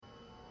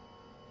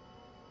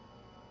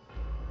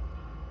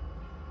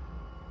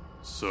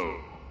So,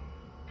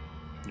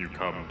 you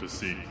come to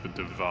seek the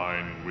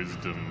divine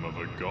wisdom of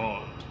a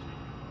god.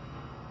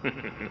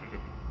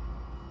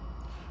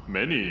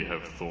 Many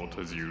have thought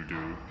as you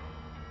do.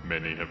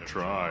 Many have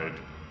tried.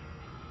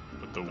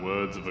 But the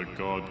words of a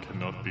god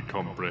cannot be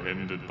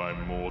comprehended by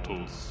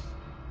mortals.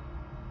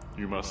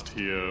 You must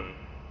hear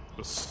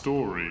a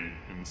story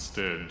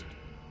instead.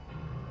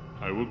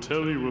 I will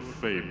tell you a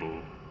fable,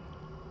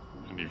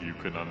 and if you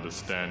can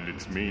understand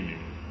its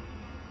meaning,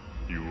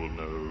 you will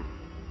know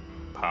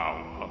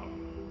power.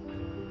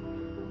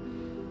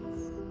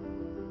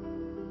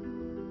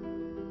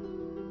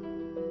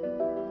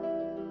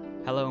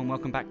 Hello and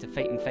welcome back to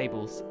Fate and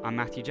Fables. I'm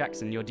Matthew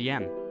Jackson, your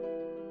DM.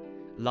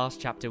 Last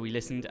chapter we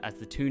listened as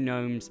the two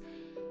gnomes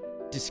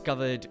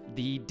discovered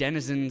the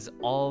denizens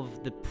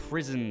of the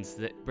prisons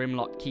that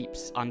Brimlot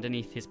keeps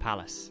underneath his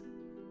palace.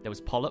 There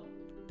was Polyp,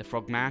 the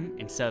frogman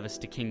in service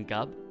to King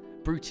Gub,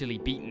 brutally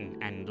beaten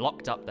and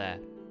locked up there.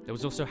 There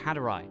was also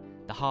Hadorai,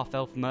 the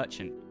half-elf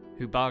merchant,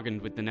 who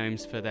bargained with the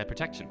gnomes for their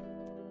protection.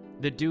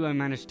 The duo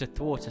managed to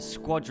thwart a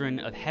squadron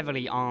of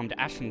heavily armed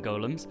ashen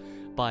golems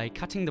by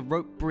cutting the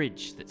rope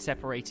bridge that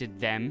separated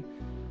them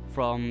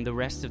from the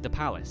rest of the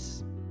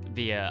palace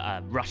via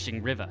a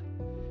rushing river.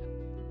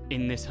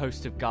 In this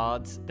host of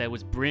guards, there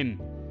was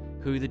Brim,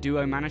 who the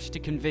duo managed to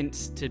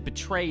convince to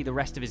betray the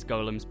rest of his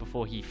golems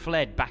before he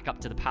fled back up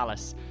to the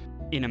palace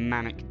in a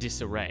manic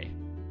disarray.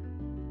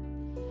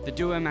 The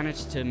duo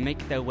managed to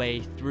make their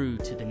way through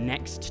to the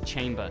next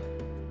chamber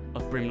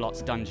of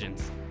Brimlot's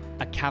dungeons,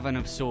 a cavern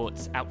of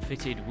sorts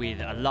outfitted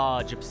with a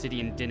large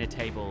obsidian dinner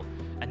table,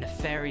 a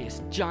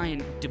nefarious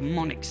giant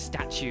demonic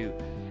statue,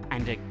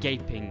 and a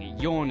gaping,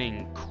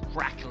 yawning,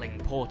 crackling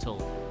portal.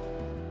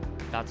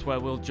 That's where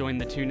we'll join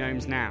the two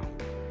gnomes now.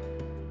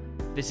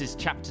 This is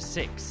Chapter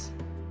 6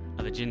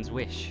 of A Djinn's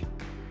Wish.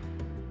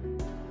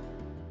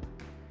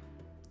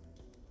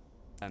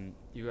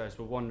 You guys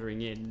were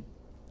wandering in,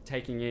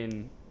 taking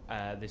in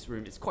this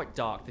room. It's quite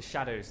dark. The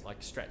shadows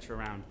stretch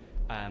around.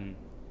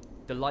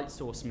 The light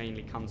source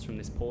mainly comes from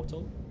this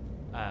portal,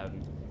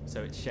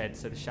 so it's shed,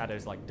 so the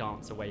shadows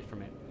dance away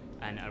from it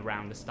and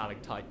around the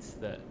stalactites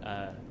that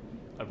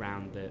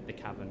around the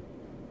cavern.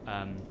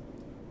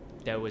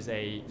 There was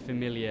a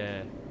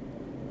familiar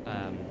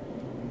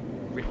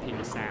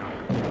ripping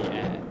sound in the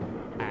air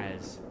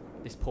as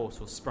this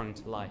portal sprung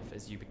to life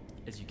as you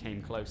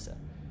came closer.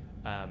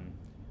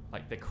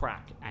 The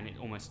crack, and it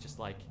almost just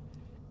like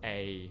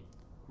a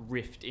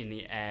rift in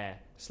the air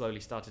slowly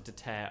started to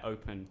tear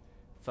open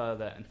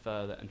further and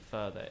further and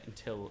further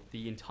until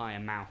the entire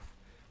mouth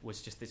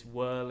was just this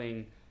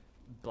whirling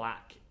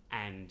black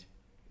and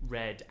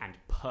red and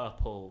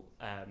purple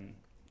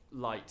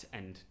light,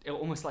 and it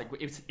almost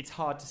it's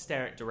hard to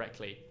stare at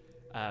directly.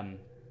 And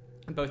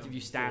both of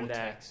you stand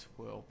vortex,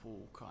 there.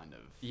 whirlpool kind of.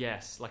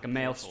 Yes, like a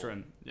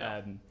maelstrom.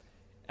 Yeah.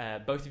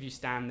 Both of you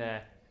stand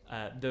there.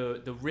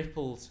 The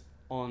ripples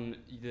on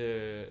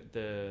there's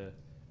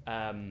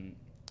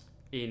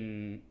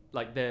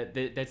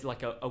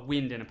a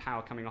wind and a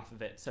power coming off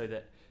of it, so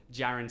that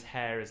Jaren's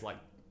hair is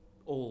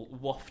all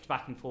waft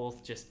back and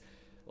forth, just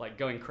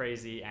going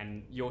crazy,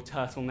 and your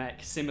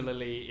turtleneck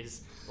similarly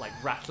is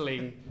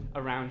rattling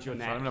around your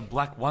neck. I'm in a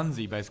black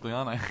onesie, basically,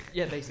 aren't I?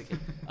 Yeah, basically.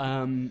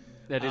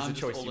 That is a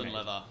choice all you in made.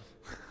 leather.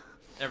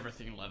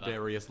 Everything leather.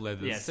 Various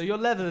leathers. Yeah, so your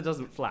leather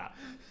doesn't flap.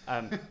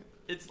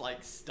 It's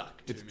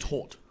stuck to It's me.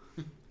 taut.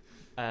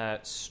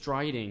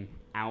 Striding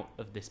out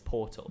of this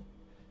portal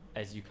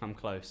as you come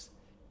close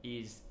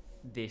is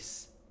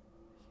this.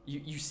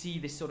 You see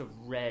this sort of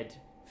red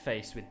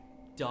face with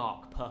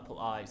dark purple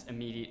eyes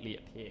immediately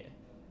appear.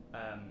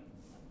 Let me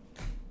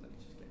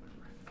just get my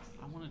reference.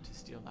 I wanted to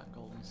steal that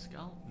golden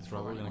skull. That's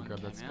right, we're going to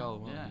grab that skull,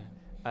 weren't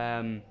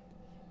Yeah. we?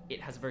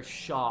 It has a very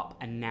sharp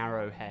and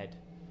narrow head.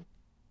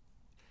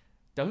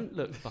 Don't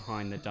look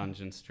behind the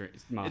dungeon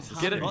master's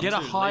Get screen. a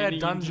higher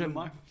dungeon.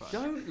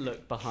 Don't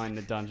look behind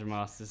the dungeon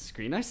master's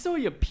screen. I saw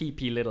your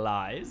peepee little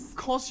eyes. Of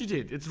course you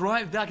did. It's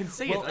right there. I can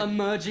see Well, it.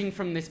 emerging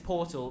from this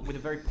portal with a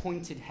very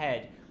pointed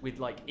head, with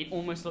it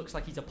almost looks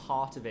like he's a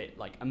part of it,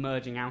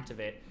 emerging out of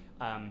it,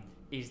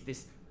 is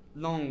this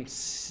long,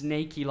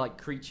 snaky-like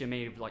creature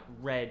made of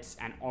reds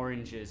and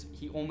oranges.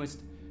 He almost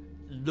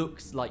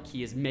looks like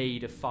he is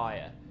made of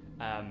fire.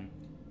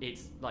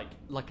 It's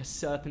like a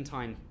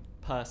serpentine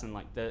person.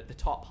 The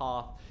top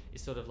half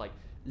is sort of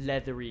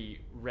leathery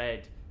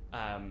red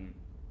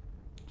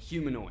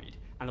humanoid,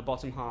 and the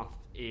bottom half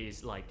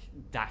is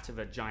that of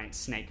a giant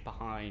snake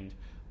behind,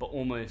 but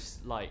almost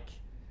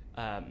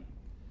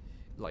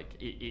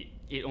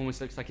it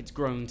almost looks like it's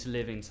grown to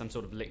live in some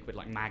sort of liquid,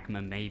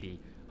 magma maybe.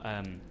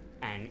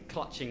 And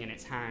clutching in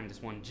its hand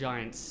is one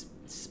giant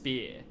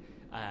spear,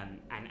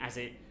 and as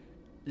it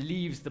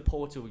leaves the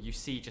portal, you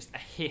see just a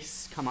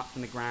hiss come up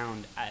from the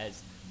ground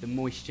as the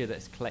moisture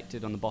that's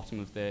collected on the bottom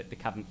of the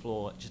cavern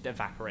floor just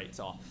evaporates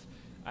off,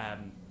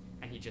 and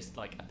he just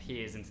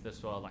appears into the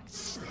soil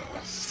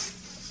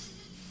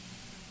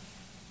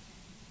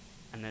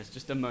and there's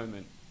just a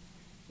moment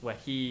where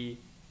he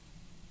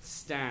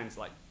stands,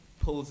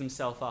 pulls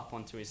himself up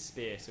onto his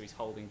spear, so he's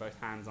holding both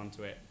hands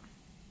onto it,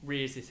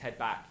 rears his head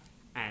back,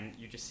 and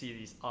you just see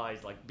these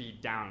eyes like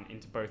bead down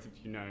into both of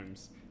you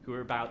gnomes, who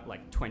are about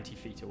like 20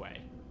 feet away.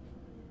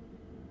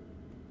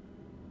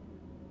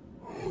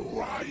 Who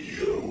are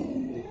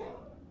you?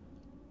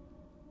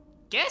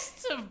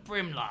 Guests of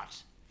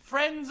Brimlot.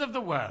 Friends of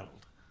the world.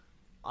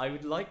 I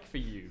would like for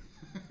you.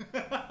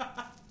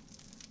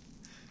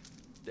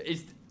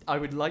 I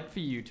would like for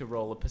you to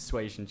roll a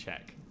persuasion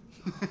check.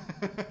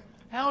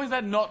 How is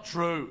that not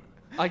true?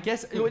 I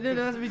guess it doesn't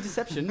have to be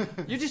deception.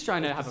 You're just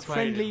trying to have a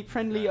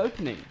friendly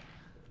opening.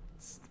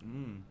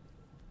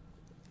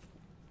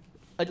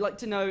 I'd like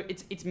to know.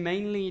 It's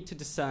mainly to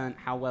discern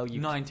how well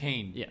you.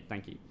 19. Yeah,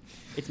 thank you.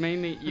 It's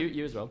mainly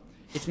you as well.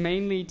 It's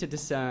mainly to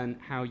discern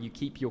how you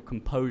keep your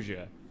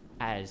composure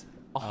as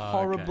a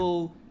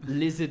horrible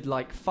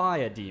lizard-like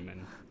fire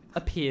demon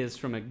appears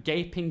from a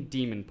gaping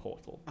demon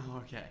portal.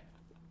 Oh, okay.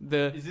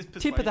 The Is this tip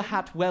of the persuasion?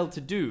 hat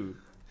well-to-do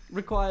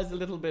requires a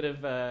little bit of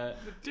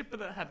Tip of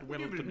the hat.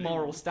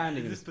 moral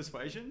standing. Is this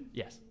persuasion?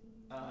 Yes.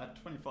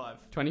 25.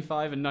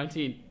 25 and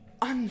 19.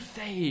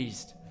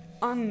 Unfazed.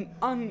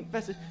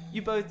 Unfettered.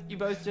 You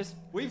both just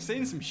We've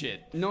seen some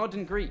shit. nod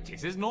and greet.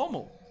 This is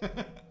normal.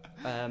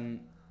 Are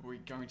we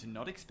going to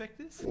not expect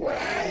this?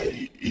 Where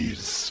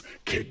is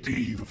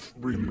Khedive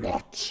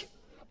Brimlot?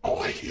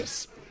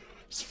 His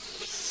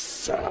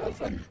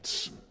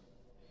servant.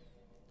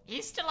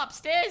 He's still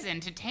upstairs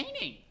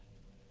entertaining.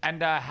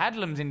 And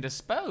Hadlam's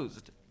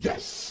indisposed.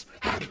 Yes,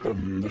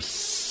 Hadlam the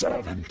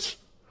servant.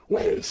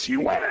 Where is he?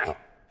 Where?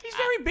 He's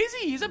very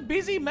busy. He's a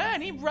busy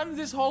man. He runs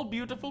this whole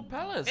beautiful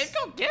palace. They've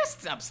got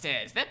guests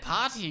upstairs. They're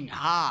partying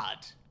hard.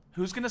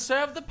 Who's going to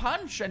serve the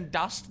punch and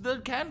dust the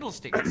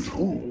candlesticks?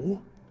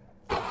 Who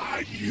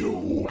are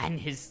you? And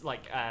his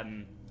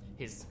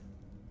his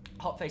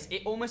hot face,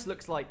 it almost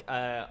looks like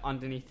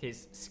underneath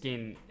his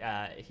skin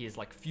he is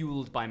like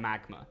fueled by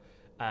magma,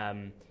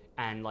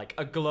 and like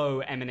a glow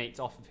emanates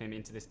off of him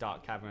into this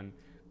dark cavern,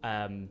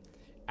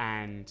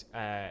 and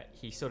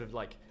he sort of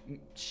like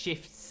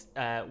shifts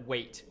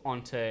weight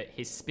onto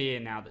his spear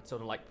now that's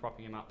sort of like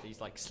propping him up.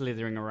 He's like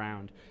slithering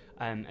around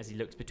as he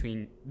looks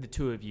between the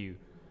two of you.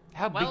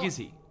 How big is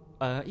he?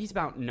 He's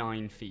about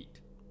 9 feet.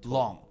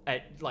 Long.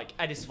 At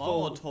his Long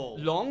full or tall?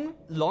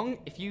 long.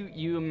 If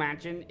you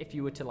imagine if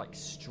you were to like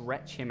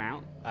stretch him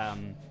out,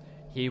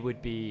 he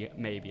would be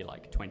maybe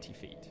like 20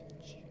 feet.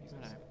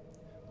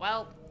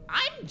 Well,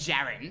 I'm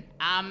Jaren.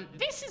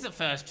 This is a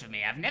first for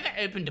me. I've never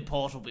opened a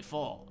portal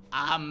before.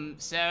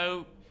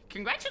 So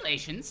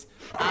congratulations.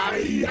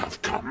 I have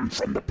come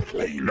from the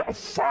plane of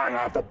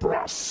fire, the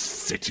Brass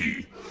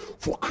City,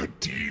 for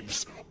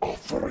Khedive's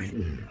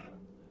offering.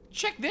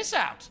 Check this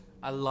out.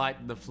 I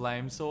light the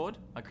flame sword,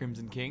 my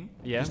Crimson King,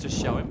 Yeah. just to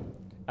show him.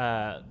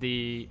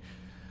 The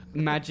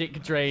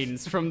magic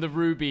drains from the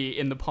ruby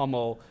in the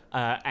pommel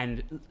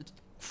and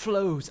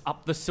flows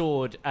up the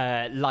sword,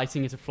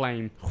 lighting it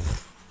aflame.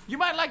 You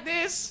might like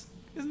this.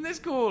 Isn't this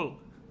cool?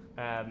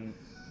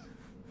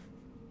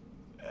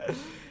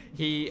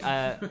 He,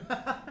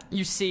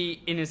 you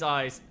see in his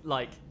eyes,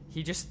 like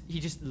he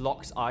just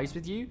locks eyes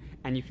with you,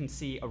 and you can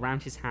see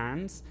around his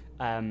hands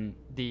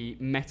the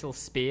metal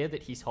spear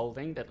that he's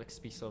holding, that looks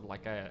to be sort of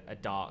like a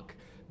dark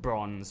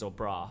bronze or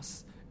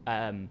brass,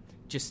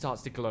 just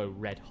starts to glow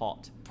red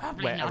hot.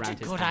 Probably where- not a around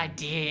his good hand.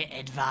 idea,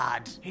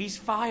 Edvard. He's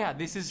fire.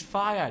 This is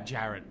fire,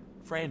 Jared.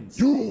 Friends.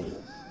 You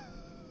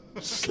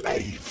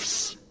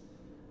slaves.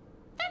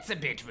 That's a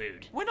bit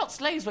rude. We're not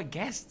slaves, we're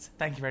guests.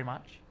 Thank you very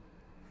much.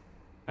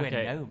 We're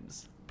Okay.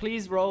 gnomes.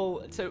 Please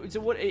roll. So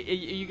what? Are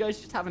you guys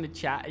just having a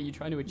chat? Are you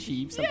trying to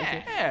achieve something?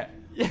 here? Yeah.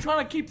 We're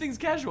trying to keep things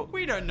casual.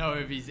 We don't know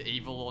if he's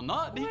evil or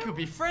not. He could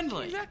be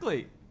friendly.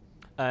 Exactly.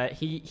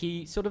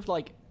 He sort of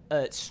like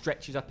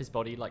stretches up his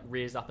body, like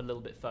rears up a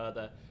little bit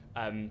further,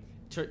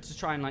 to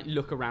try and like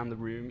look around the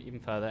room even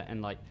further,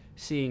 and like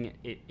seeing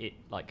it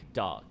like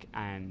dark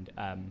and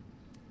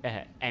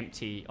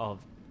empty of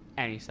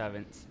any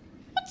servants.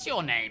 What's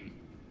your name?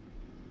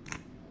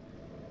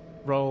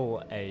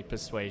 Roll a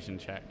persuasion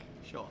check.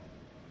 Sure.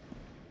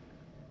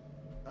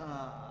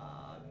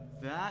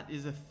 That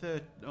is a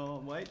third. Oh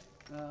wait.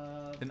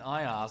 Then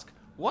I ask,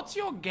 what's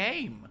your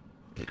game?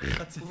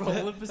 That's a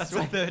Roll a that's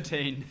a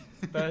 13.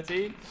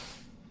 13.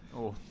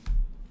 Oh.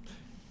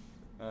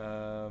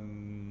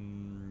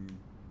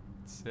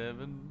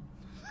 7.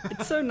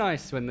 It's so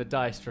nice when the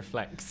dice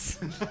reflects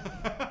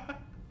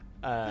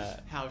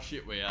How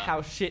shit we are.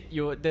 how shit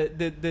you're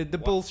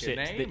the bullshit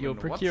that you're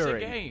procuring.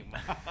 What's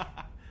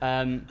your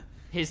game?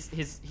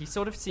 He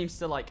sort of seems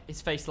to like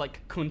his face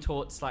like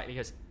contorts slightly. He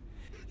goes,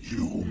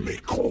 You may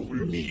call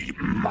me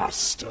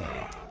Master.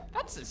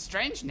 That's a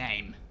strange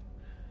name.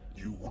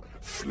 You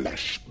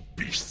flesh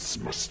beasts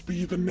must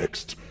be the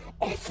next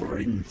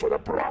offering for the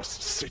Brass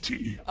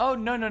City. Oh,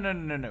 no.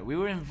 We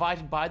were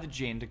invited by the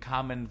Jinn to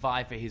come and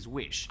vie for his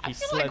wish. I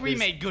feel like we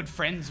made good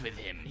friends with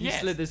him. He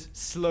Yes. slithers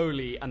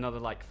slowly another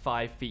like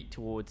 5 feet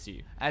towards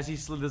you. As he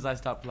slithers, I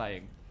start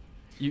playing.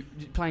 You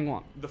playing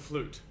what? The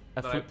flute.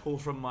 A that I flute? pull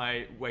from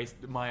my waist,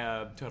 my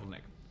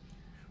turtleneck.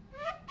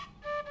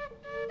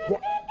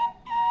 What?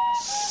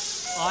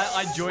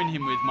 I join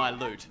him with my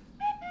loot.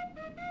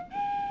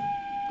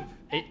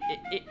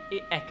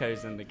 It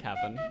echoes in the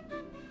cavern.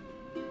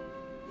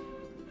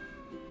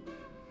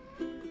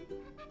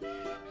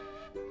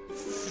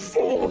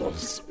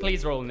 Fours.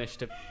 Please roll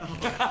initiative.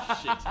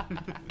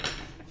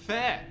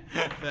 Fair.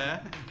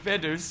 Fair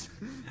dues.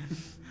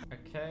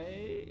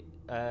 Okay.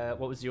 What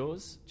was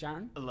yours,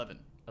 Jaren? 11.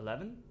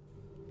 11.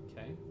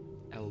 Okay.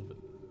 Elven.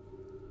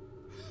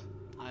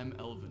 I'm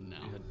Elven now.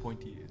 You had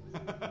pointy ears.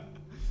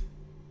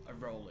 I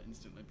roll it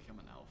instantly, become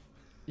an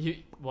elf.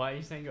 Why are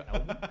you saying you're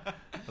elven?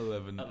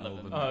 11.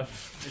 Elven. Oh,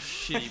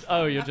 Shitty.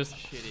 oh, you're just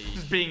Shitty.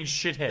 Just being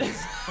shitheads.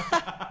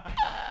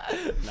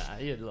 Nah,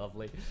 you're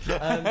lovely.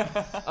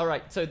 All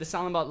right, so the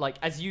Salambar, like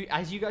as you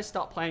guys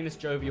start playing this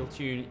jovial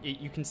tune,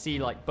 you can see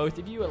like both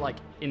of you are like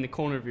in the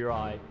corner of your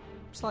eye,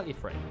 slightly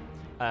afraid.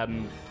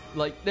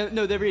 Like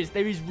no, there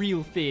is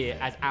real fear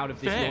as out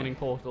of this Fair. yawning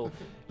portal.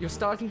 You're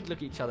starting to look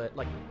at each other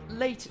like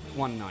late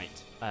one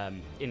night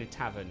in a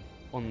tavern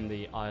on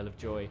the Isle of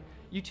Joy.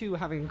 You two were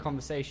having a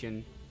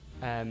conversation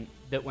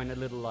that went a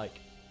little like,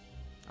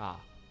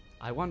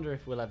 I wonder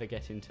if we'll ever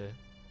get into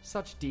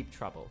such deep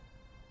trouble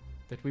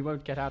that we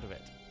won't get out of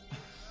it.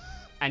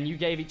 And you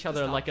gave each other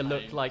Start like a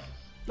look playing. like,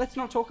 let's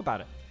not talk about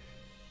it.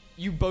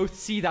 You both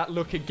see that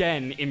look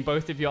again in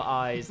both of your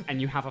eyes, and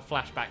you have a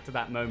flashback to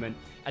that moment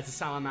as the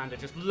salamander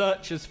just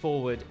lurches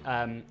forward,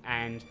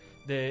 and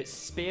the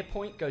spear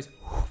point goes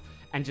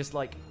and just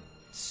like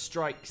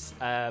strikes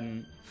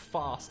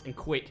fast and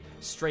quick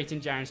straight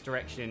in Jaren's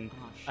direction.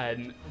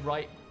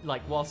 Right,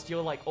 like whilst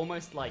you're like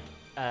almost like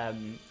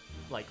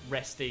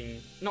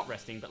resting, not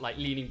resting, but like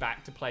leaning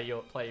back to play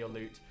your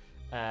lute.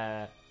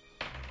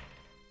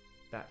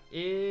 That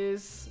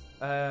is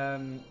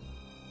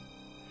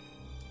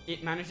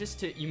it manages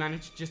to you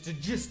manage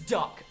just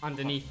duck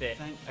underneath it.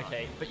 thank fuck.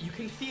 Okay, but you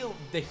can feel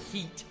the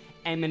heat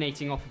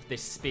emanating off of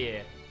this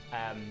spear.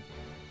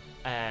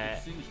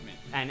 It singed me.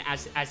 And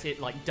as it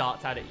like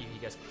darts out at you, he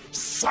goes.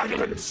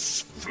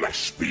 Silence,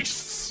 flesh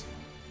beasts.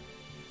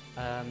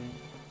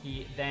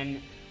 He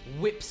then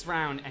whips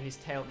round and his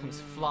tail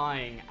comes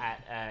flying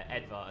at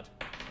Edvard.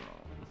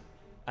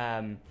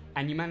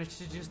 And you manage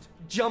to just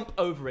jump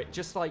over it,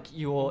 just like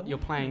you're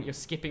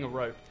skipping a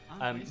rope.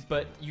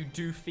 But you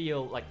do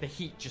feel like the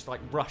heat just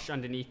like rush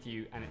underneath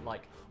you, and it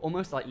like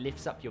almost like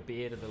lifts up your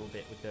beard a little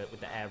bit with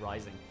the air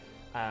rising.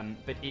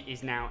 But it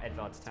is now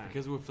Edvard's turn.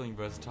 Because we were feeling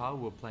versatile,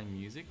 we were playing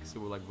music, so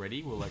we're like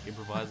ready, we're like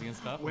improvising and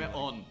stuff. We're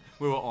on.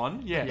 We were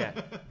on, yeah.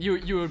 Yeah,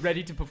 you were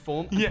ready to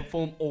perform. And Yeah.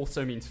 perform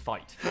also means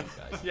fight for you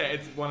guys. Yeah,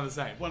 it's one and the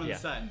same. One and Yeah.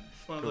 the same.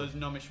 It's one Cool. of those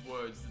Gnomish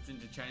words that's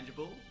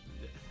interchangeable.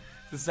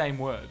 It's the same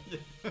word.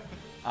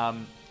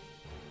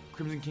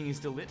 Crimson King is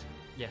still lit,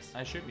 Yes.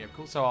 I assume. Yeah,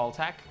 cool. So I'll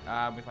attack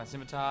with my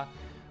scimitar.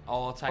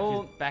 I'll attack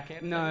Oh, his back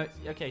end. No.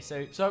 Okay.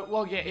 So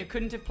Well, yeah, you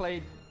couldn't have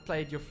played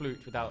your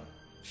flute without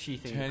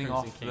sheathing turning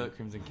Crimson off King. the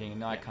Crimson King.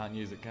 No, I can't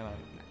use it, can I?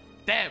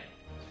 Damn!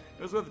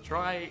 It was worth a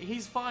try.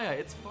 He's fire.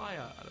 It's fire.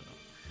 I don't know.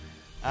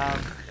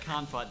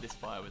 Can't fight this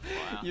fire with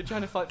fire. You're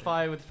trying to fight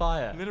fire with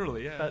fire.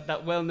 Literally, yeah.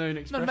 That well-known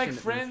No, expression. make that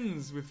means-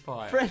 friends with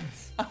fire.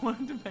 Friends. I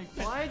wanted to make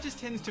friends. Fire just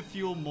tends to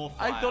fuel more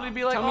fire. I thought he'd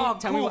be like,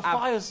 Tell me cool, what app-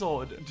 fire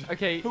sword.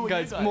 Okay, Who are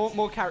guys, you guys?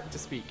 more character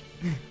speak.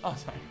 Oh,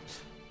 sorry.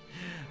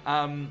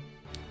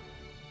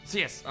 So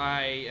yes,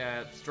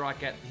 I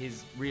strike at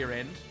his rear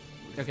end.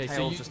 His Okay, so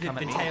tail's you, just the come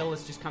at me. tail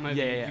has just come over.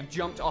 Yeah, you. yeah, yeah. You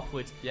jumped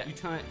offwards. Yeah.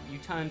 You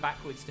turn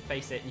backwards to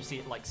face it, and you see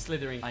it like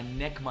slithering. I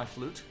neck my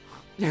flute.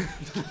 You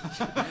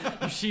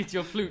sheath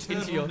your flute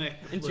into your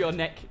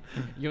Turtleneck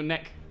your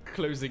neck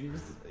closings,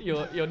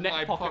 your neck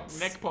My pockets,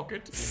 neck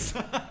pocket.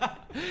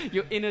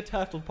 your inner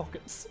turtle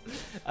pockets.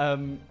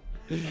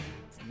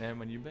 It's now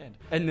my new band.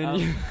 And then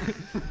you.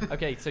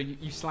 Okay, so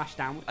you slash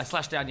downwards. I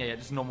slash down, yeah,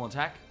 just a normal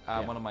attack.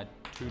 Yeah. One of my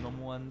two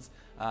normal ones.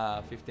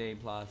 15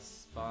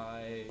 plus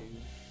 5.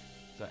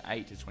 So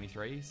 8 is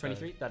 23. So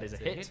 23, that is a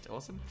it's hit.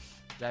 Awesome.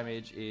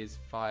 Damage is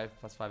 5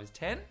 plus 5 is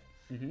 10.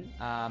 Mm-hmm.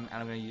 And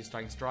I'm going to use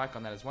Striking Strike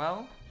on that as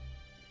well.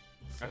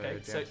 So Okay,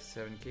 down so- to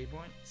 7 key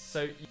points.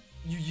 So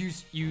you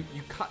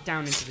cut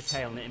down into the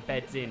tail and it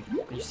embeds in,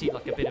 and you see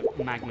like a bit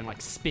of magma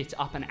like spit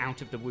up and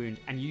out of the wound,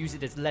 and you use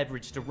it as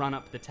leverage to run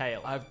up the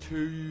tail. I have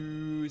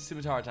 2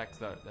 scimitar attacks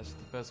though. That's just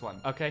the first one.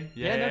 Okay.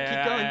 Yeah. No,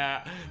 keep going.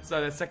 Yeah. So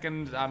the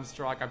second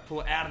strike, I pull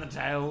it out of the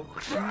tail,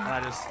 and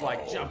I just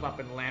like jump up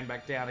and land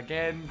back down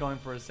again, going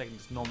for a second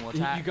just normal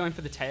attack. You going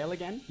for the tail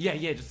again? Yeah,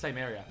 just same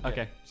area. Okay.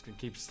 Yeah, just gonna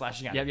keep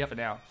slashing at Yep, it yep. for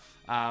now.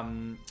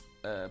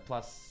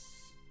 Plus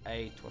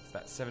 8, what's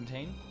that?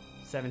 17.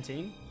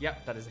 17.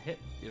 Yep. That is a hit.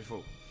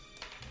 Beautiful.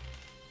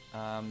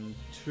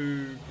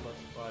 2 plus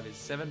 5 is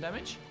 7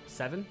 damage.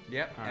 7.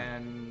 Yep. Alright.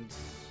 And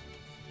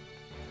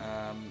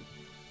I'm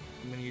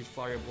gonna use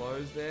Flurry of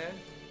Blows there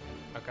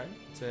Okay.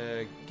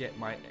 to get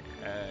my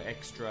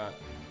extra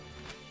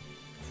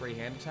free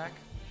hand attack.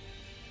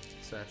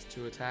 So that's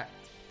 2 attacks.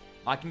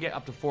 I can get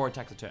up to 4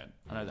 attacks a turn.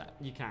 I know that.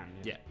 You can.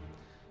 Yeah.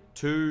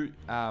 2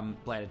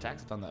 blade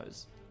attacks. I've done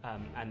those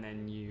And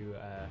then you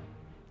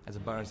as a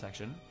bonus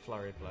action.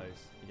 flurry of blows.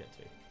 You get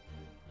 2.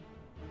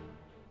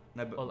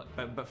 No, Or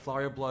like- but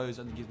flurry of blows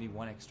only gives me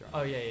 1 extra.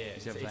 Oh yeah. You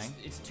see what I'm saying?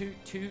 It's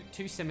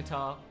two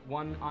scimitar,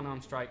 1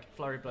 unarmed strike,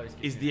 flurry of blows.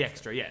 gives Is you the an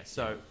extra, yeah.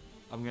 So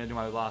I'm gonna do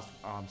my last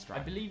arm I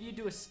strike. believe you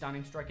do a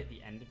stunning strike at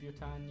the end of your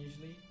turn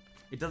usually.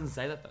 It doesn't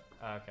say that though.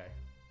 Oh, okay.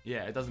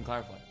 Yeah, it doesn't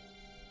clarify.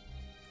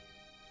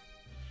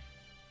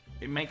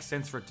 It makes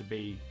sense for it to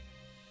be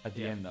at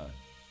the Yeah. end though.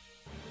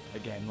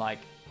 Again, like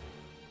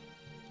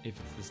if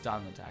it's the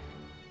stun attack.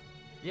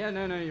 Yeah,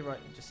 no, you're right.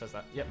 It just says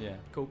that. Yep. Yeah.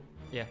 Cool.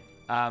 Yeah.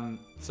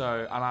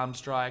 So unarmed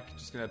strike,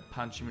 just gonna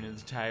punch him in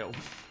the tail.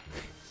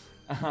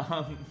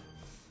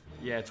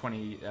 Yeah,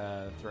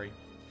 23.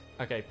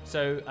 Okay.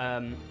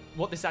 So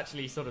what this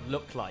actually sort of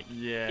looked like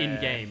Yeah. in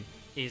game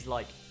is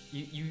like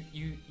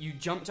you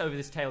jumped over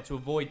this tail to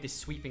avoid this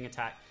sweeping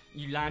attack.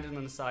 You landed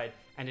on the side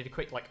and did a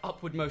quick like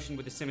upward motion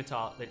with the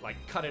scimitar that like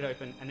cut it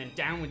open, and then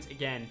downwards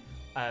again,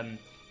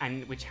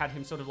 and which had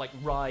him sort of like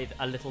writhe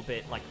a little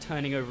bit, like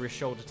turning over his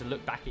shoulder to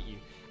look back at you.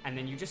 And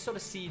then you just sort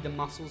of see the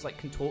muscles like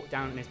contort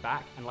down in his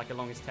back and like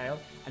along his tail,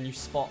 and you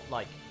spot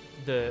like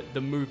the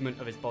movement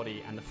of his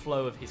body and the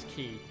flow of his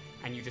ki,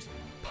 and you just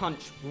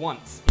punch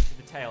once into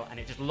the tail, and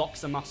it just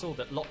locks a muscle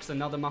that locks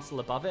another muscle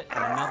above it,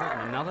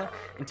 and another,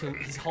 until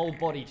his whole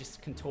body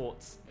just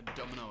contorts. A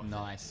domino effect.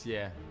 Nice,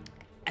 yeah.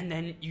 And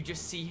then you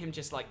just see him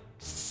just like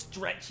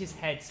stretch his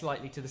head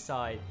slightly to the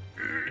side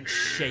and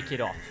shake it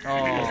off.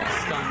 As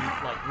the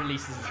stun like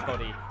releases his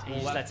body, and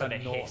he just lets out a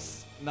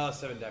hiss. Another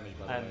 7 damage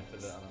by the Um, way for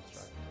the unarmed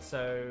strike.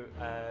 So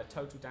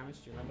total damage,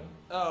 do you remember?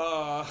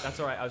 Oh, That's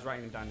alright, I was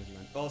writing them down as you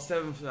went. well,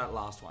 7 for that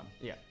last one.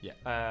 Yeah.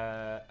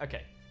 Yeah.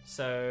 Okay,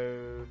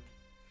 so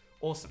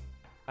awesome.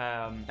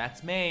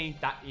 That's me.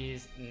 That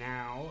is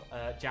now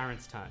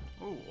Jaren's turn.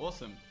 Oh,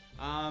 awesome.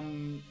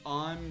 I'm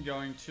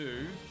going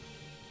to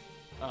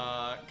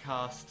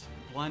cast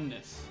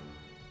blindness.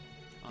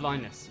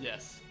 Blindness.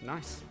 Yes.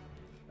 Nice.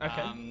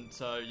 Okay.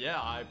 So yeah,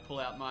 I pull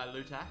out my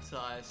lute axe.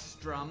 I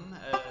strum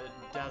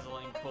a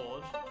dazzling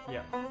chord.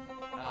 Yeah.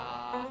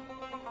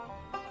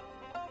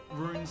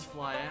 Runes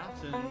fly out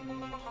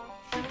and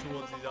shoot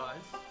towards his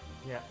eyes.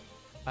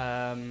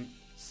 Yeah.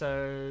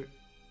 So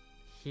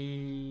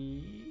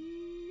he.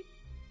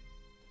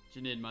 Do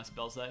you need my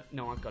spell save?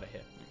 No, I've got it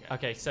here. Okay.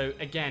 Okay. So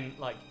again,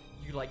 like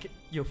you like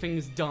your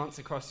fingers dance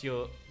across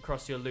your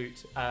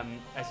lute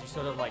as you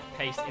sort of like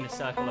pace in a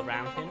circle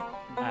around him,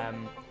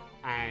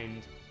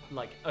 and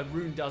like a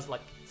rune does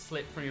like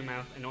slip from your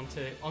mouth and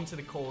onto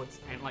the chords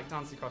and like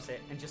dance across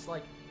it, and just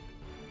like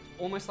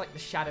almost like the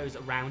shadows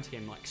around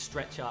him like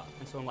stretch up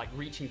and sort of like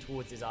reaching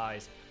towards his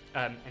eyes,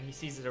 and he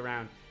sees it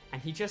around,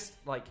 and he just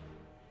like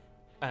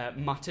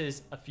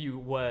mutters a few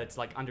words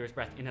like under his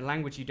breath in a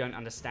language you don't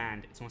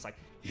understand. It's almost like,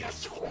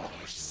 Yes,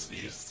 horse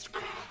is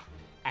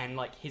and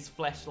like his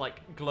flesh like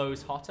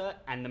glows hotter,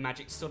 and the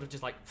magic sort of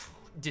just like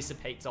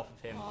dissipates off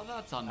of him. Oh,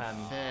 that's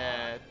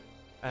unfair.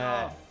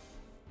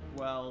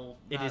 Well,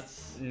 It is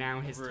that's now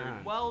his rude.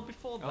 turn. Well,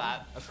 before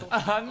that, Of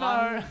course.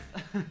 No.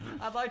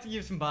 I'd like to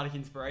give some bardic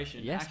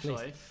inspiration. Yes,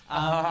 actually.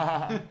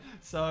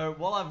 So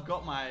while I've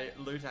got my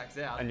lute axe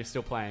out, And you're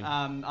still playing.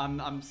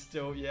 I'm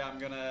still I'm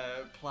gonna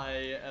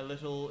play a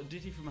little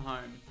ditty from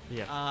home.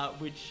 Yeah.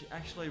 Which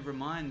actually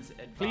reminds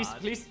Edvard.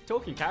 Please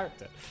talk in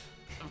character.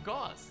 Of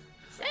course.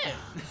 So,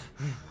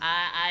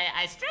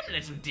 I strum a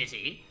little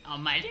ditty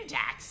on my lute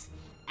axe,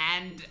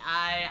 and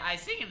I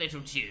sing a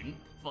little tune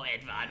for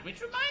Edvard,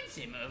 which reminds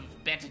him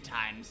of better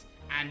times,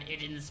 and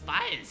it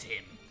inspires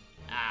him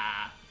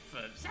for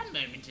some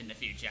moment in the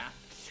future.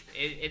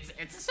 It's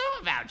a song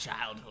of our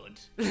childhood.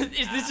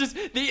 Is this just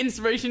the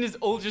inspiration? Is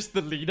all just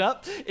the lead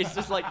up? It's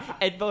just like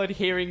Edvard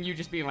hearing you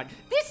just being like,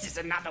 "This is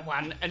another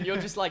one," and you're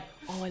just like,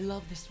 "Oh, I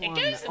love this one."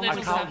 goes a Oh, little I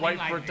can't something wait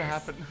like for it to this.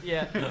 happen.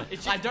 yeah,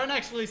 it's I just don't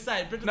actually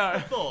say it, but it's No. the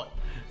thought.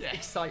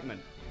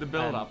 excitement. The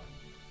build up.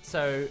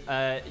 So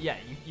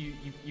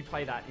you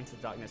play that into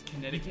the darkness.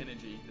 Kinetic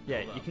energy. the Yeah,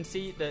 build-up. you can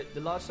see the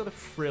large sort of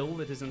frill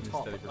that is on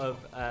top Kinesthetic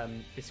of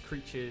this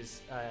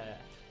creature's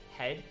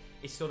head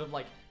is sort of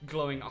like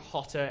glowing a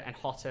hotter and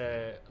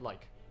hotter,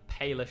 like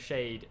paler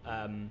shade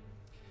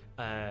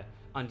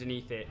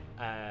underneath it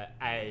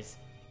as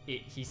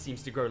he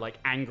seems to grow like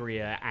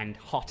angrier and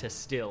hotter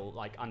still,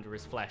 like under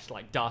his flesh,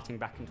 like darting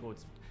back and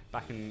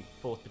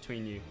forth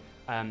between you.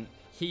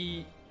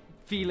 He,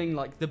 feeling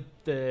like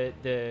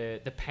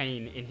the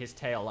pain in his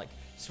tail, like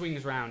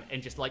swings around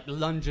and just like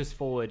lunges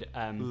forward.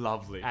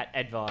 Lovely. At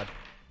Edvard.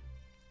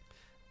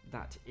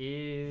 That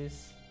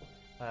is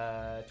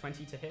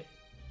 20 to hit.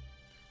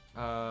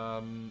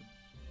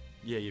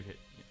 Yeah, you've hit.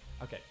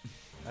 Okay.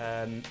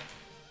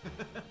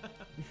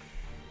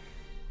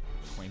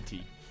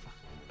 20.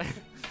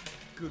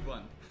 Good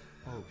one.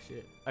 Oh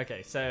shit.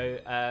 Okay, so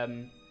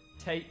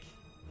take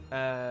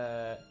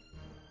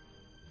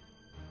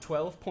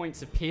 12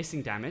 points of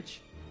piercing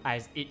damage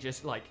as it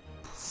just like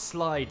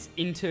slides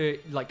into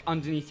like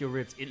underneath your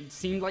ribs. It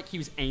seemed like he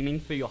was aiming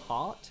for your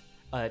heart,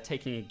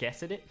 taking a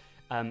guess at it,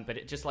 but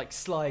it just like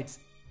slides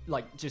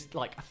like just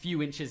like a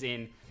few inches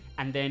in,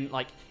 and then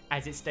like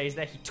as it stays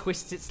there, he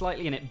twists it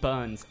slightly and it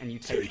burns, and you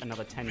take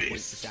another 10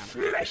 points of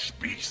damage Flesh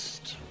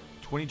beast.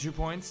 22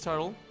 points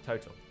total.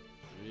 total.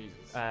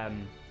 Jesus.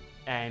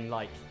 and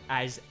like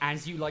as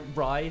you like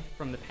writhe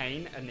from the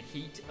pain and the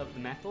heat of the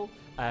metal,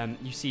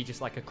 you see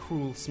just like a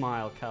cruel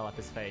smile curl up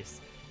his face,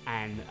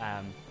 and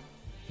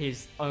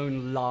his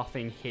own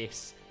laughing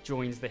hiss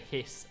joins the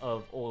hiss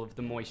of all of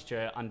the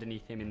moisture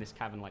underneath him in this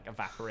cavern, like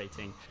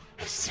evaporating.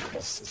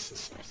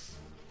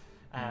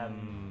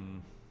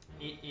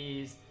 It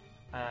is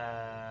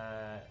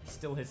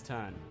still his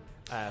turn.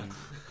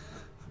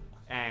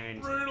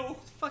 And Brutal.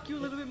 Fuck you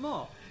a little bit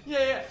more.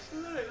 Yeah.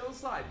 Little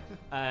side.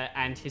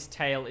 and his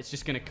tail is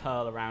just going to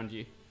curl around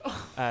you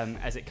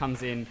as it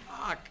comes in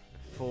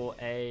for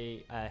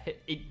a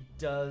hit. It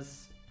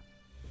does.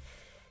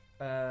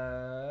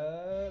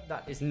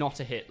 That is not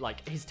a hit.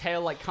 Like his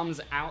tail like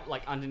comes out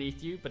like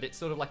underneath you, but it's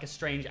sort of like a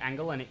strange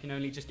angle, and it can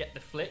only just get the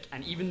flick.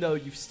 And even though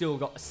you've still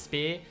got a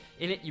spear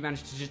in it, you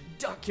manage to just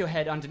duck your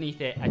head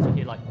underneath it as you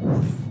hear like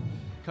woof,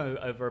 go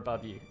over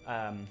above you.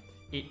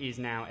 It is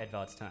now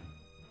Edvard's turn.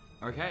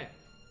 Okay.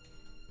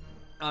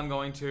 I'm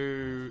going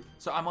to.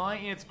 So am I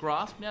in its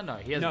grasp now? No,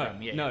 he has No, gun.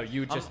 Yeah. no,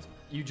 you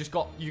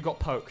got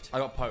poked. I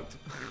got poked.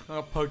 I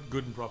got poked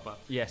good and proper.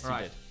 Yes, you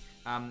Right.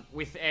 did.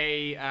 With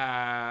a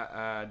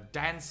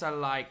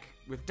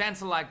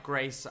dancer-like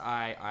grace,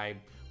 I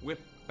whip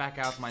back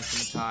out my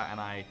scimitar and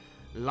I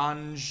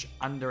lunge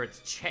under its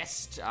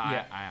chest.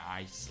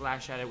 I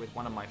slash at it with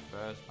one of my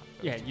first.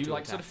 Yeah, you two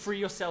like sort of attacks. free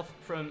yourself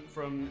from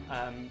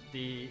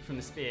the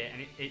spear,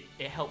 and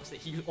it helps that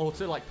he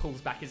also like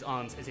pulls back his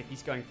arms as if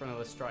he's going for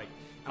another strike.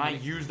 And I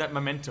use that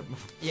momentum.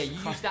 Yeah, you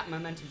use that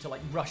momentum to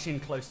like rush in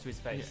close to his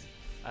face.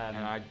 And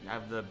I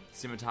have the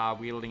scimitar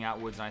wielding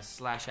outwards and I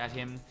slash at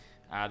him.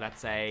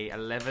 That's a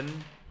 11.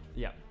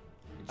 Yeah.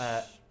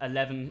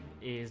 11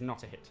 is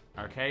not a hit.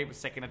 Okay,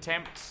 second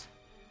attempt.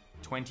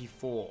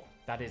 24.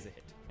 That is a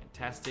hit.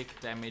 Fantastic.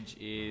 Damage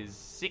is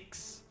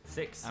 6.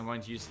 6. I'm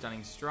going to use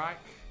Stunning Strike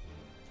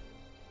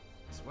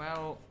as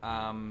well.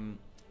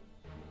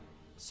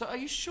 So are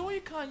you sure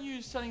you can't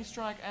use Stunning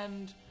Strike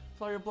and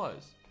Flurry of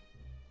Blows?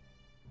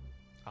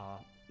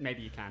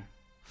 Maybe you can.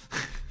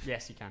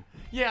 Yes, you can.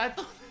 Yeah, I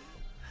thought...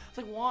 It's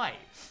like, why?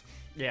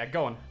 Yeah,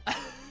 go on.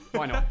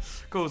 Why not?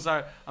 Cool,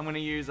 so I'm going to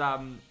use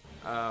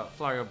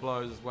Flurry of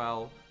Blows as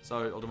well. So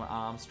I'll do my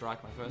arm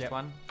strike, my first Yep.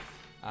 one.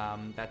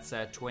 That's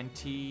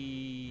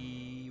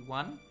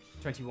 21.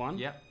 21?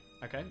 Yep.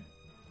 Okay.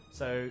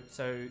 So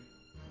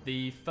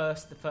the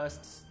first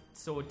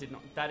sword did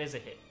not. That is a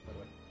hit, by the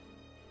way.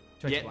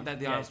 21. Yeah,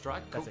 the arm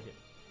strike. That's Cool. a hit.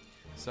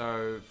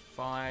 So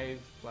 5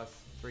 plus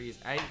 3 is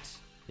 8.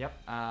 Yep.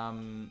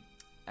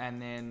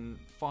 And then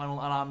final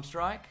unarmed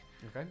strike,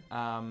 Okay.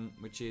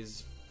 which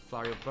is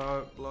Flurry of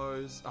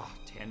Blows.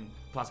 10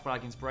 plus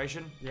Bardic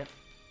Inspiration. Yep.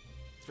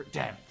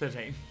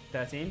 13.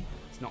 13.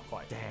 It's not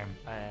quite. Damn.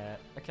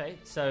 Okay.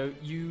 So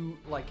you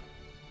like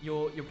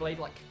your blade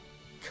like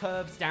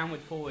curves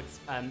downward forwards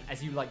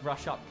as you like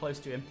rush up close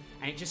to him,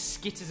 and it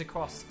just skitters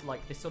across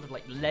like this sort of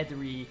like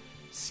leathery,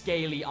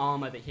 scaly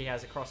armor that he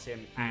has across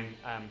him, and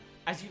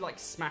as you like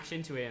smash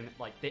into him,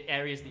 like the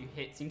areas that you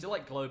hit seem to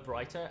like glow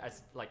brighter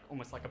as like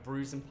almost like a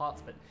bruise in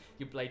parts, but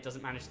your blade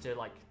doesn't manage to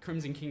like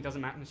Crimson King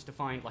doesn't manage to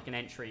find like an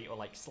entry or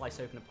like slice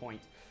open a point.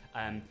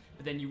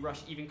 But then you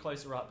rush even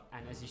closer up,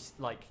 and as you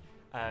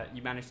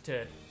you manage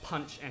to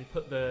punch and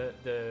put the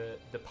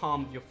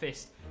palm of your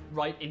fist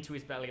right into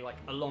his belly, like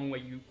along where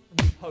you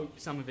would hope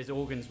some of his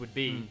organs would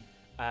be,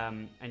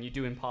 and you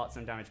do impart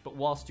some damage. But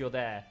whilst you're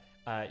there,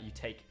 you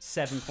take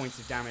 7 points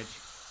of damage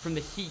from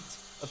the heat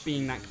of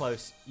being that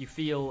close. You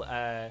feel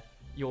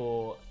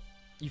your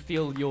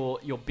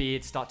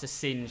beard start to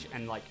singe,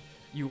 and like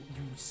you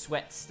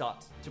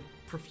start to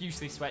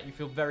profusely sweat. You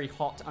feel very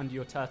hot under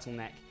your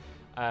turtleneck,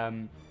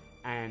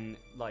 and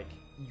like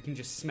you can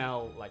just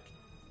smell like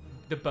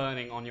the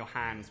burning on your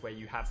hands where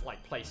you have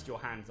like placed your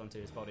hands onto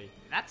his body.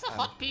 That's a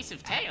hot piece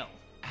of tail.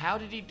 How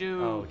did he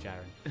do? Oh,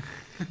 Jaren.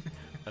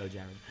 Oh,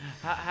 Jaren.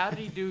 How did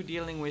he do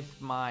dealing with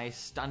my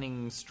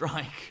stunning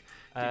strike?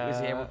 Was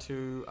he able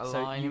to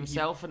align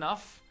himself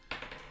enough?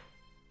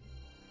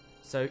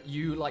 So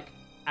you like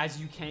as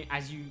you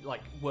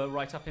were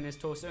right up in his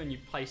torso and you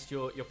placed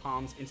your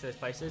palms into those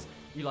places,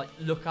 you like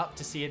look up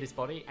to see at his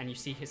body, and you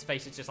see his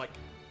face is just like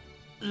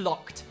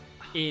locked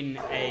in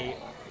a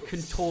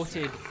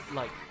contorted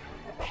like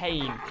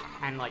pain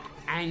and like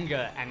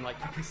anger, and like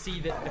you can see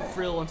that the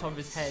frill on top of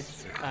his head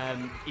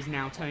is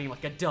now turning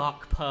like a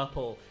dark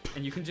purple,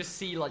 and you can just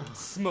see like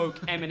smoke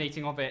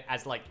emanating of it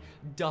as like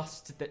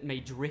dust that may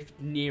drift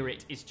near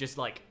it is just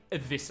like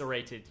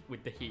eviscerated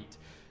with the heat.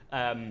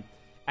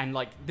 And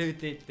like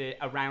the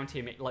around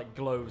him, it like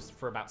glows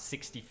for about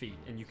 60 feet,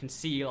 and you can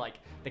see like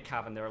the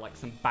cavern. There are like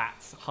some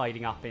bats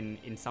hiding up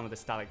in some of the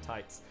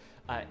stalactites.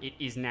 It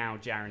is now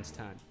Jaren's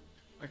turn.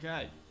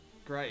 Okay,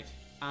 great.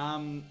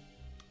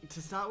 To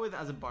start with,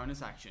 as a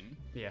bonus action,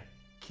 Yeah.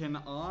 can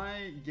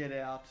I get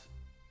out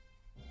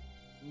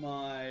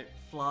my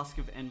flask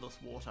of endless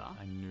water?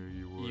 I knew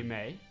you would. You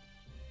may.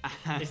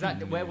 Is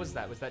that where was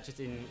that? Was that just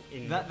in?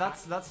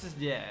 That's just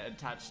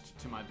attached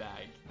to my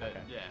bag. But, Okay.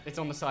 Yeah. It's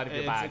on the side of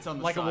your It's- bag, it's on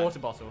the like side. a water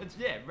bottle. It's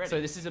ready. So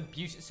this is a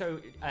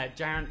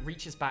Jaren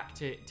reaches back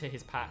to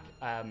his pack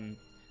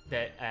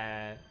that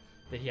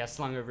that he has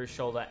slung over his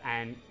shoulder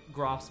and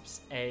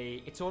grasps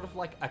it's sort of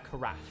like a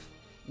carafe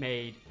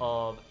made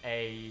of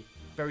a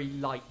very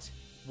light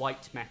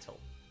white metal,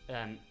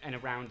 and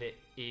around it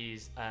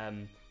is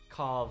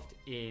carved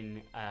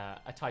in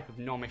a type of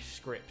Gnomish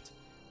script,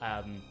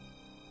 an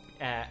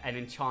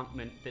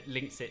enchantment that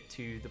links it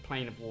to the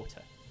plane of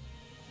water.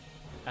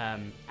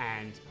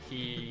 And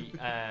he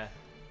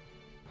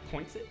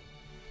points it.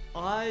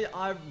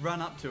 I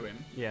run up to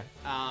him. Yeah.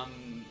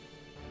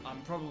 I'm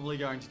probably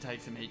going to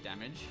take some heat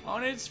damage.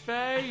 On his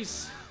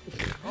face!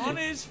 On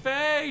his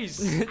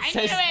face! I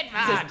knew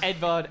Edvard! Says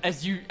Edvard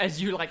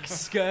as you like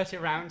skirt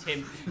around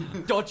him,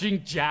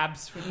 dodging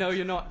jabs. No,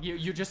 you're not.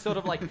 You're just sort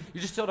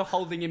of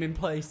holding him in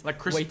place, Like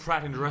Chris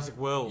Pratt in Jurassic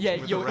World. Yeah,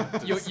 with the you're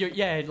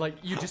raptors. like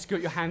you just got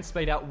your hand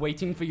splayed out,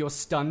 waiting for your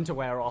stun to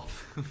wear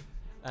off.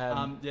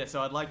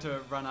 So I'd like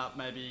to run up.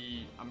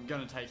 Maybe I'm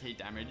going to take heat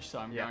damage, so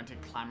I'm Yeah. going to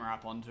clamber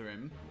up onto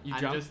him. You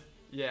and jump?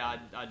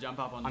 I jump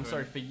up onto him. I'm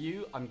sorry for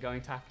you. I'm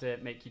going to have to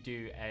make you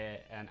do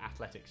an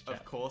athletics check.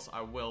 Of course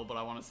I will, but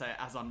I want to say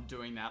as I'm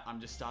doing that, I'm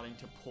just starting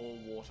to pour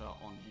water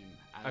on him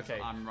as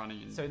Okay. I'm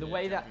running. So the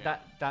way that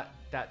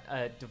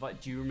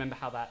do you remember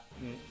how that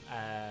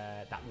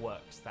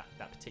works?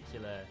 That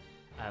particular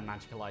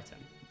magical item.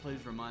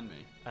 Please remind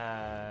me.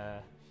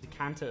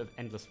 Decanter of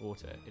endless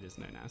water, it is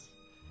known as.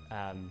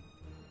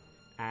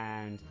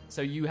 And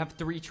so you have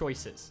 3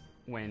 choices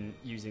when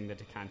using the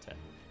decanter.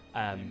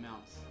 He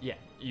melts. Yeah,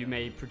 you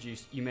may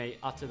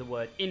utter the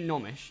word in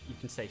Gnomish. You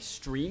can say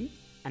stream,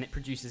 and it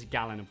produces a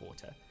gallon of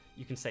water.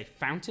 You can say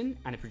fountain,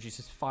 and it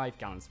produces 5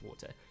 gallons of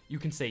water. You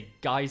can say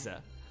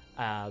geyser,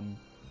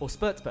 or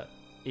spurt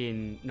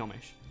in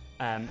Gnomish,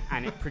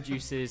 and it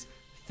produces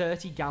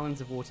 30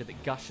 gallons of water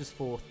that gushes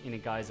forth in a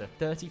geyser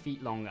 30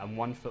 feet long and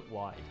 1 foot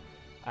wide.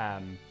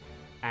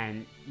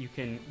 And you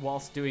can,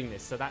 whilst doing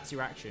this, so that's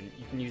your action,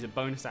 you can use a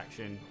bonus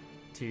action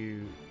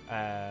to...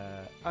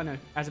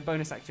 as a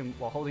bonus action,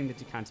 while holding the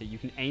decanter, you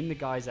can aim the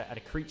geyser at a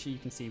creature you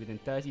can see within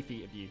 30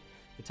 feet of you.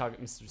 The target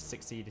must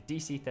succeed a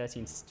DC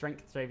 13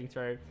 strength saving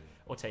throw,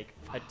 or take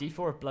a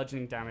D4 of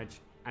bludgeoning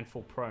damage and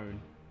fall prone.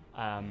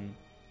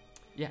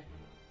 Yeah.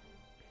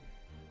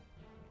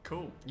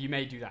 Cool. You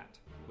may do that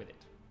with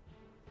it.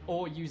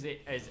 Or use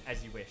it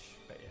as you wish,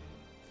 but yeah.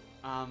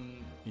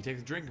 He takes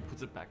a drink and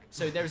puts it back.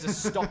 So there's a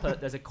stopper,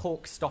 there's a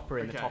cork stopper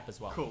in the Okay, top as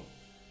well. Cool.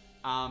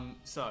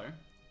 So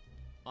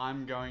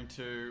I'm going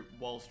to,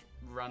 whilst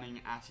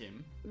running at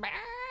him,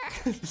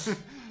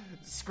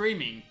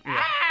 screaming.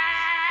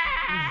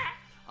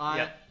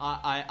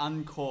 I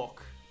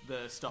uncork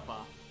the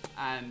stopper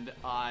and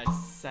I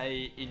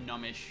say in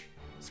Gnomish,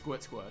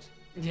 squirt squirt,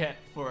 Yeah.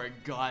 for a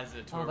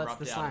geyser to Oh, that's erupt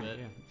the out sign, of it.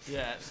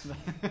 Yeah.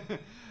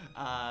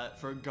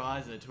 For a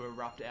geyser to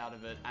erupt out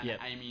of it and Yep.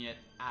 aiming it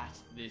at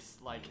this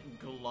like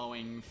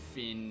glowing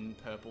fin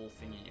purple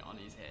thingy on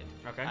his head.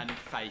 Okay. And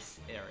face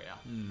area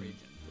region.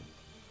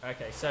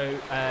 Okay, so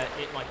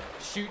it like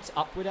shoots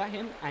upward at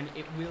him and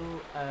it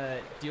will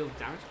deal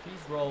damage.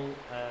 Please roll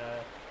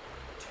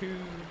 2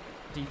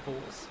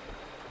 d4s.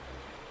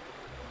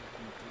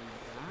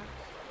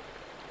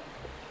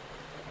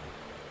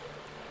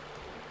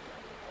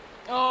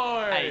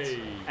 Oh! 8.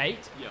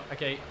 8? Yeah.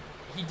 Okay.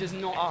 He does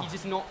not. He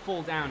does not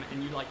fall down,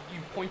 and you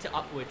point it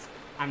upwards,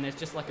 and there's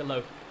just like a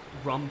low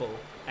rumble,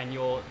 and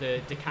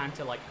the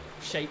decanter like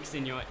shakes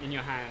in your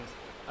hand,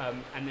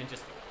 and then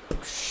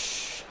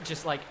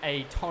just like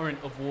a torrent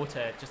of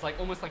water, just like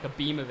almost like a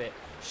beam of it,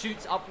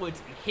 shoots upwards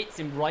and hits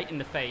him right in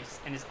the face,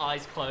 and his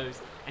eyes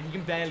close, and he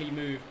can barely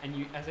move. And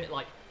you, as it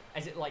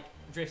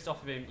drifts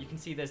off of him, you can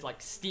see there's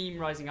like steam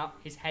rising up.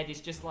 His head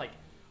is just like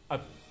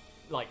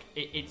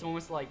it's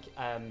almost like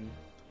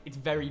it's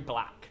very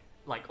black.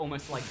 Like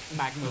almost like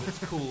magma was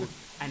cooled,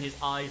 and his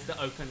eyes that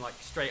open like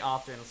straight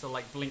after and also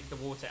like blink the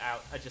water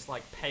out are just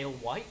like pale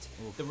white.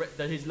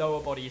 His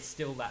lower body is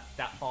still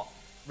that hot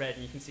red,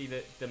 and you can see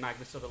the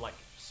magma sort of like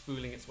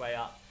spooling its way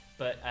up.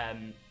 But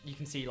you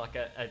can see like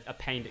a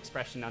pained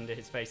expression under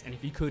his face, and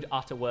if he could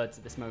utter words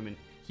at this moment,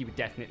 he would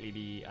definitely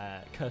be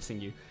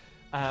cursing you.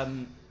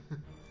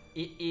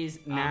 It is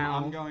now.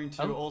 I'm going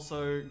to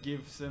also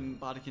give some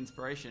bardic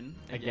inspiration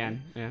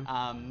again.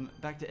 Yeah.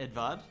 Back to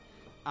Edvard.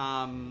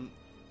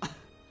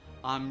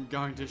 I'm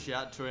going to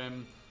shout to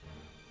him,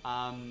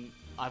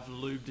 I've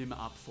lubed him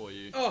up for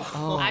you.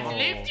 I've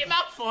looped him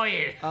up for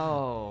you.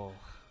 Oh.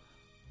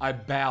 I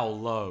bow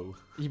low.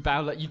 You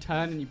bow. You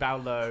turn and you bow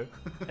low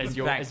as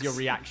your Thanks.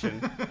 reaction.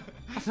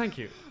 Thank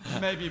you.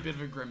 Maybe a bit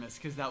of a grimace,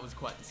 because that was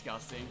quite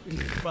disgusting.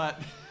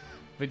 But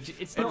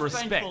It's But not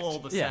respect. thankful all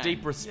the same.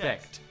 Deep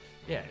respect.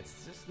 Yeah,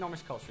 it's just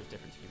Gnomish culture is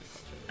different to human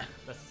culture.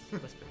 Let's be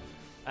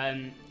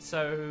honest.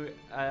 So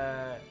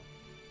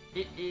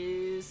it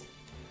is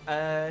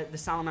the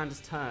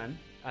salamander's turn,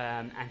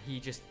 and he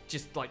just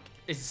like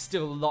is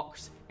still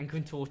locked and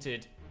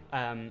contorted,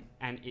 and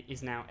it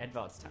is now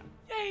Edvard's turn.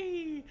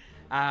 Yay!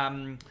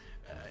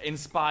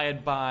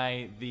 Inspired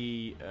by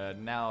the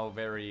now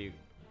very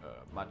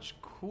much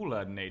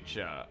cooler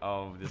nature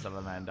of the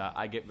salamander,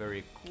 I get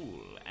very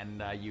cool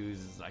and I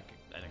use like.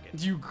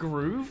 Do you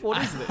groove?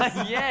 What is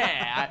this?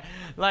 Yeah,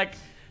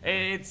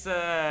 It's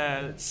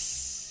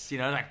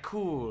like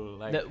cool.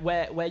 Like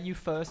Where you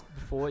first,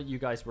 before you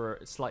guys were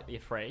slightly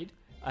afraid,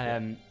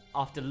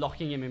 after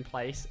locking him in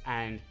place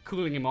and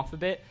cooling him off a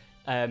bit,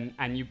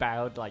 and you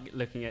bowed, like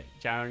looking at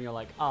Jaren, you're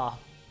like,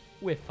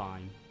 we're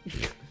fine.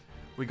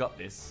 we got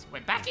this.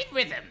 We're back in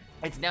rhythm.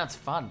 It's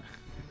fun.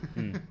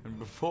 And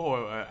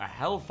before a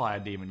hellfire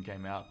demon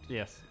came out.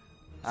 Yes.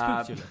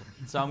 Spooked you a little.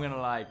 So I'm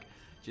gonna like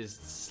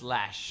just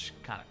slash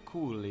kind of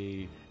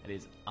coolly at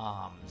his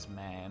arms,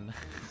 man.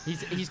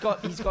 He's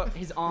got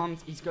his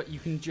arms. You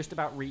can just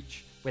about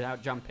reach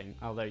without jumping,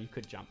 although you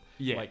could jump.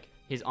 Yeah. Like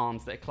his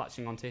arms that are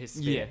clutching onto his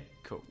spear.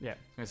 Cool. Yeah. I'm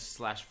gonna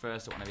slash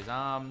first at one of his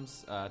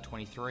arms.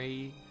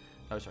 23.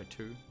 Oh, sorry,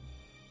 2. Is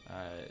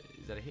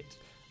that a hit?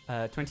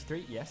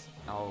 23. Yes.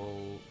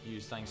 I'll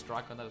use Stunning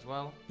Strike on that as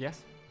well.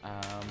 Yes.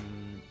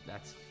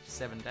 That's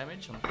 7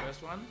 damage on the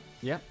first one.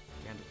 Yep.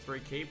 Down to 3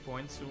 key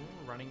points.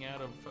 Ooh, running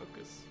out of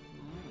focus.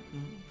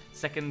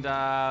 Second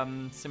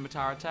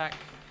scimitar attack.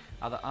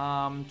 Other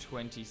arm,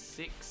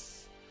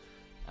 26.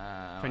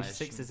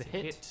 26 is a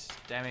hit.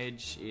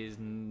 Damage is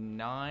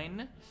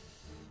 9.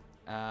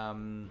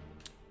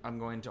 I'm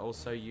going to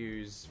also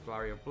use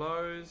Flurry of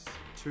Blows.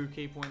 2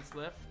 key points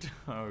left.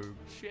 Oh,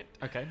 shit.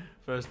 Okay.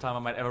 First time I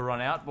might ever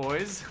run out,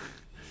 boys.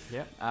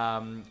 Yep.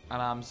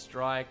 Unarmed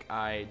strike.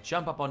 I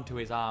jump up onto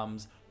his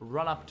arms,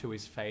 run up to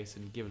his face,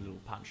 and give it a little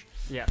punch.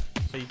 Yeah.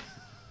 So you,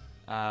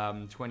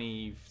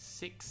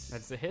 26.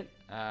 that's a hit.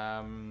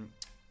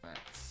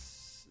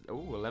 That's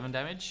 11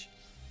 damage.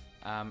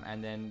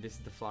 And then this is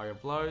the Flurry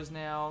of Blows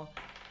now.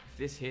 If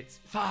this hits,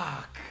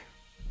 fuck.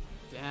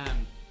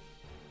 Damn.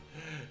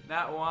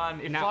 That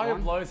one. If Nat Flurry one?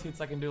 of Blows hits,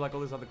 I can do like all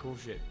this other cool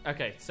shit.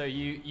 Okay. So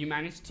you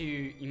managed to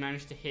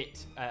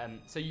hit.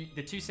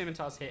 The 2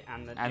 scimitars hit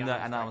and the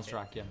Unarmed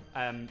strike, yeah.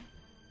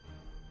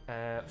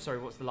 Sorry.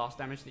 What's the last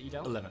damage that you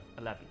dealt? 11.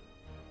 11.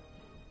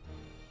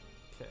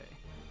 Okay.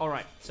 All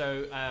right.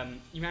 So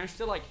you managed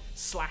to like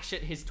slash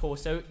at his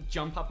torso,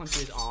 jump up onto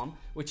his arm,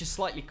 which is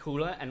slightly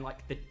cooler, and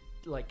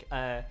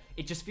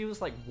it just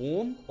feels like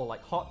warm or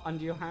like hot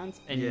under your hands,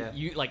 and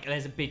you like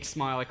there's a big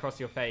smile across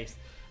your face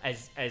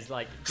as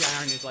like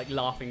Jaren is like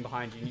laughing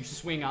behind you, and you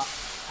swing up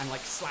and like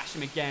slash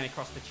him again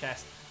across the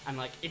chest, and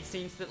like it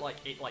seems that like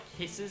it like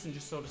hisses and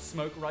just sort of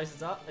smoke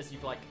rises up as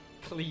you've like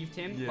cleaved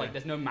him. Yeah. Like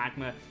there's no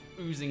magma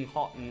oozing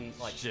hot and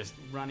like Just-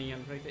 running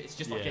underneath it. It's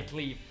just like Yeah. a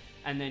cleave.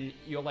 And then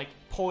you're like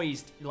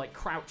poised, like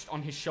crouched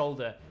on his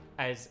shoulder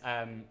as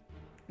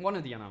one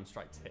of the unarmed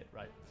strikes hit,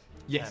 right?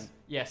 Yes.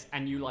 Yes,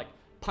 and you like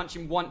punch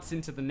him once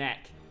into the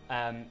neck,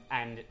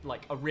 and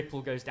like a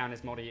ripple goes down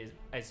his body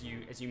as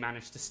you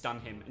manage to stun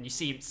him, and you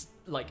see him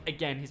like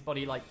again his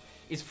body like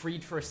is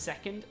freed for a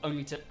second,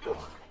 only to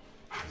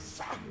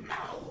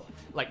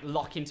like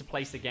lock into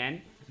place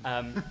again,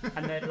 and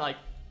then like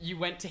you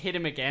went to hit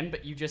him again,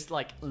 but you just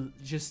like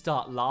just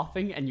start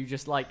laughing, and you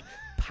just like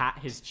pat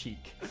his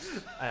cheek,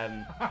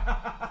 and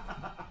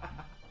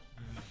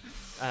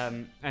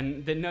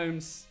the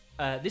gnomes.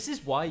 This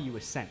is why you were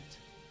sent.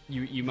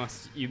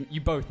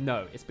 You both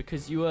know it's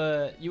because you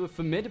were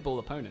formidable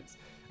opponents.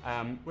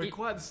 We're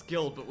quite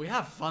skilled, but we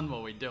have fun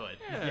while we do it.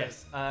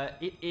 Yes.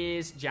 It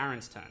is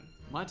Jaren's turn.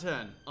 My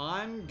turn.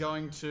 I'm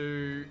going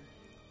to.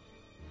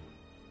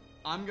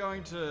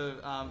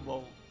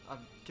 Well, I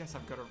guess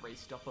I've got to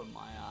restopper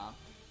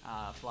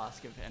my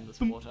flask of endless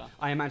water.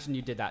 I imagine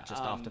you did that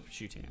just after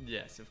shooting him.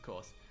 Yes, of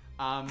course.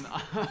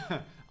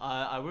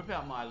 I whip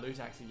out my lute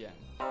axe again,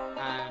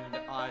 and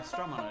I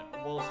strum on it,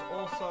 whilst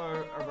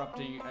also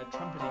erupting a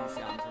trumpeting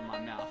sound from my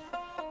mouth.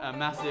 A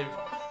massive.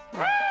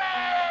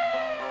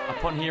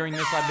 Upon hearing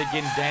this, I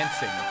begin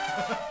dancing,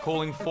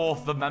 calling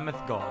forth the mammoth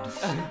god.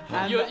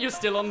 You're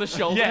still on the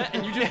shoulder,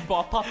 and you just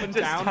bop up and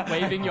down,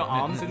 waving your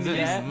arms in the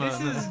air. This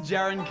is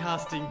Jaren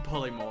casting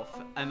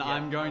polymorph, and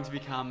I'm going to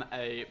become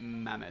a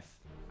mammoth.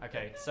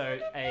 Okay, so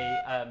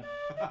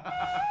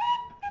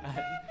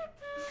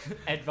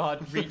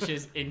Edvard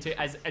reaches into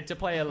to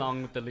play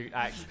along with the lute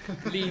axe,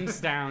 leans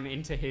down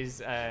into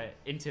his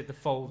into the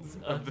folds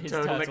of his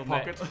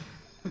turtleneck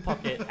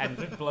pocket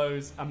and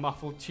blows a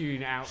muffled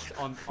tune out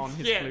on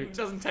his flute.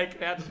 Doesn't take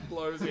it out, just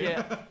blows it.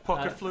 Yeah.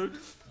 Pocket flute.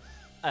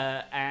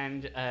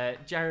 And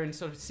Jaren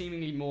sort of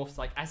seemingly morphs,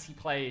 like as he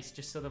plays,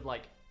 just sort of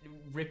like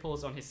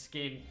ripples on his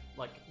skin,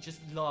 like just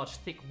large,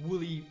 thick,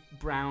 woolly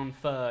brown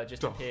fur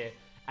just appear,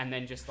 and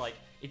then just like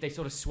they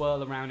sort of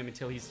swirl around him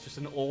until he's just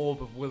an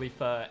orb of woolly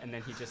fur, and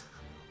then he just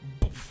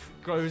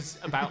grows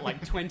about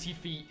like 20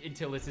 feet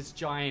until there's this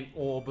giant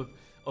orb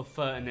of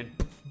fur, and then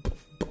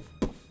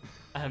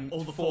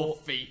All the 4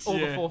 feet. All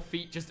the 4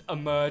 feet just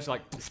emerge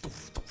like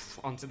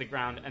onto the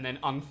ground, and then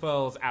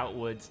unfurls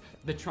outwards.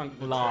 The trunk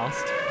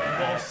last.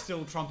 While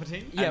still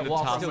trumpeting? Yeah, the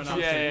while tusk. still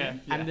Yeah,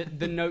 trumpeting. And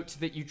the note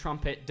that you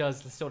trumpet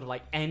does sort of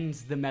like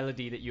ends the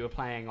melody that you were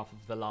playing off of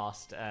the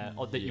last,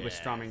 or that you were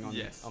strumming on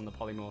Yes. on the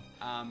polymorph.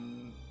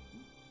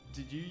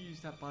 Did you use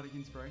that bardic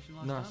inspiration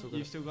last No, I time? still got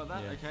You've it. still got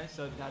that? Yeah. Okay,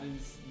 so that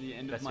is the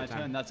end That's of my your turn.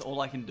 turn. That's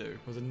all I can do. It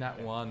was a nat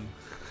 1.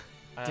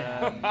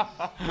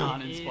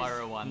 Can't it is inspire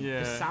a one. Yeah.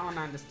 The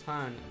salamander's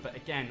turn, but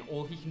again,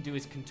 all he can do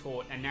is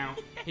contort, and now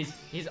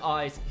his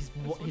eyes, his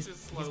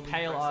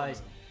pale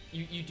eyes.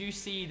 You do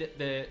see that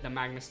the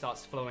magma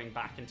starts flowing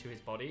back into his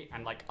body,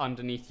 and like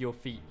underneath your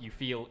feet, you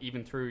feel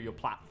even through your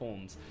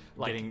platforms,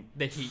 like Getting-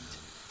 the heat.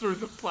 Through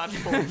the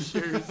platform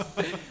shoes.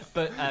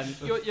 But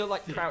you're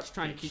like crouched,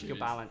 trying to keep your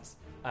balance.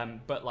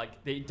 But like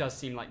it does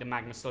seem like the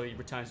magma slowly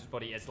returns to his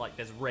body as like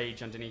there's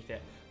rage underneath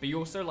it. But you're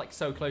also like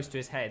so close to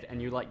his head,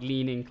 and you're like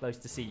leaning close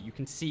to see. You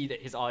can see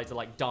that his eyes are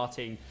like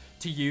darting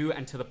to you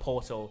and to the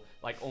portal,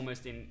 like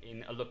almost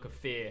in a look of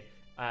fear.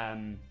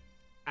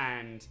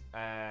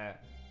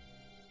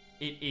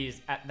 It is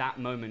at that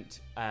moment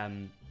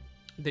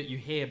that you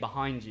hear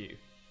behind you,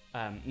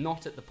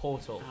 not at the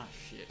portal, Ah,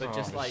 shit. but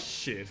just like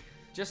shit.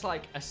 just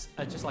like a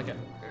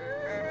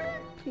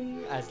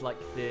as like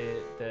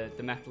the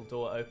metal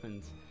door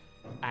opens,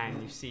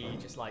 and you see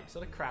just like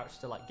sort of crouch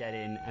to like get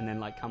in and then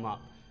like come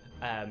up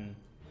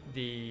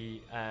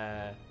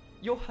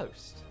your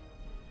host,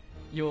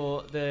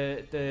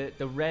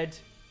 the red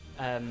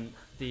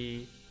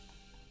the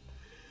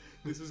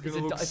This is it's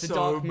gonna look it's a so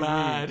dark maroon,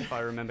 bad. if I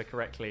remember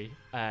correctly.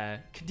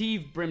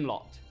 Khedive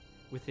Brimlot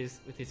with his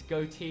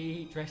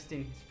goatee, dressed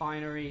in his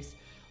fineries.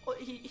 Well,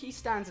 he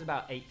stands at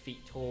about 8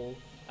 feet tall.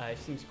 He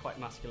seems quite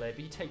muscular, but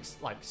he takes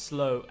like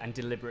slow and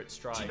deliberate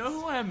strides. Do you know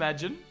who I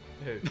imagine?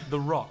 Who? The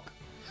Rock.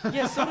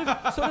 Yeah, sort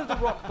of the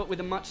Rock, but with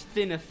a much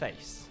thinner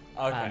face.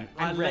 Okay.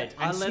 And red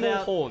and small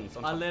horns.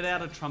 On I top. let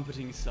out a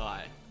trumpeting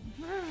sigh.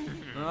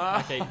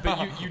 Okay,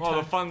 but you Well,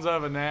 the turn, fun's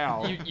over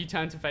now. you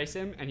turn to face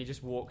him, and he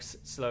just walks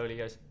slowly.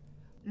 Goes,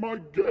 My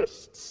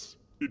guests,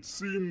 it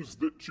seems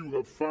that you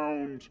have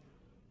found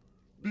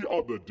the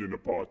other dinner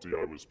party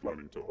I was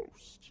planning to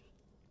host.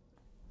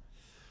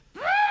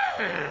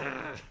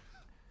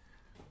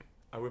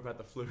 I whip out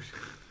the flute.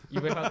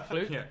 you whip out the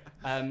flute. Yeah.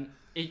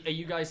 Are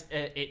you guys?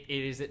 It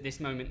is at this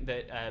moment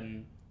that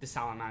the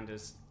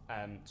salamanders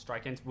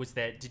strike ends.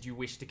 Did you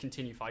wish to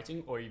continue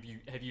fighting, or have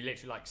you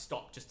literally like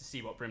stopped just to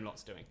see what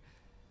Brimlot's doing?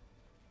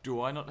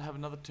 Do I not have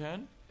another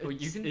turn Or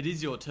you can. It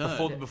is your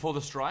turn. before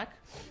the strike?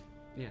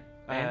 Yeah.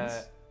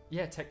 Ends?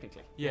 Yeah,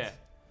 technically. Yeah. Yes.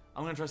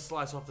 I'm gonna try to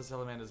slice off the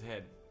salamander's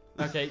head.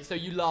 Okay, so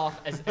you laugh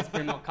as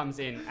Brimlot comes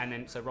in, and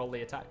then so roll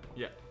the attack.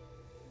 Yeah.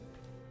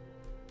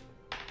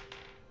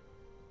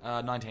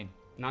 19.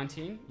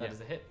 19. That Yeah. is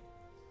a hit.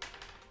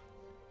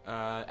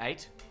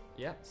 8.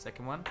 Yeah.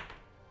 Second one.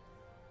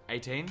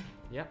 18.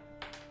 Yeah.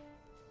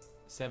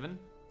 7.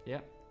 Yeah.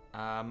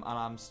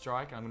 Unarmed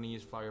strike. I'm gonna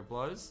use flurry of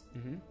blows.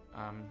 Mm-hmm.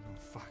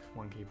 Fuck,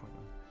 1 key point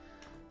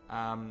though.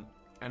 And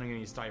I'm gonna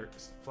use no,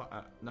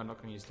 I'm not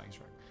gonna use stunning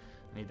strike.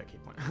 I need that key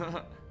point.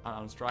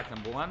 Unarmed strike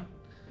number 1.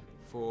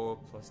 4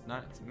 plus no,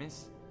 it's a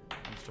miss.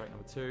 Unarmed strike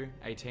number 2.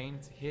 18,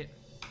 it's a hit.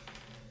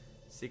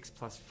 6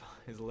 plus 5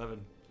 is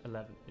 11.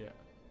 11. Yeah.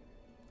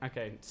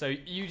 Okay, so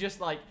you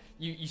just like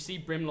you see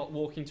Brimlot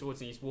walking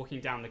towards you. He's walking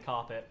down the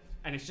carpet,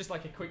 and it's just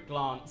like a quick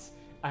glance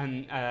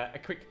and a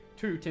quick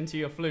toot into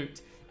your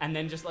flute, and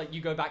then just like you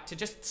go back to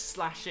just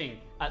slashing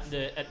at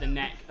the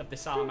neck of the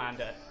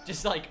salamander,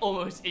 just like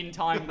almost in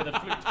time with a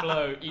flute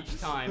blow each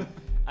time,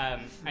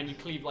 and you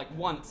cleave like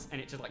once,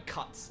 and it just like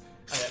cuts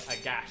a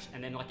gash,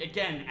 and then like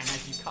again, and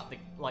as you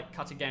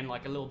cut again,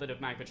 like a little bit of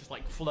magma just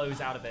like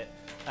flows out of it.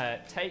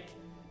 Take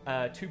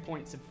 2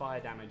 points of fire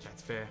damage.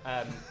 That's fair.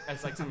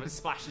 As like someone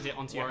splashes it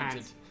onto your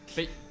Warranted. hands,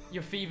 but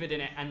you're fevered in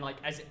it, and like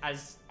as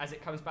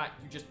it comes back,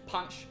 you just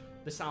punch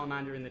the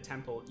salamander in the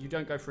temple. You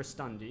don't go for a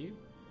stun, do you?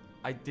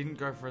 I didn't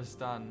go for a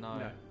stun,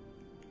 no.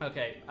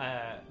 Okay,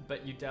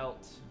 but you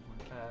dealt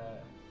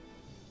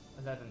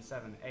 11,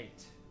 7,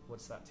 8.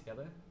 What's that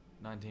together?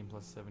 19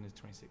 plus 7 is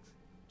 26.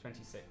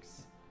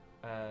 26.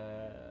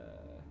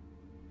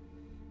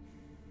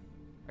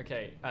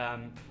 Okay.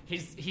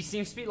 He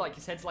seems to be like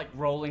his head's like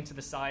rolling to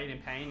the side in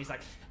pain. He's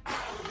like,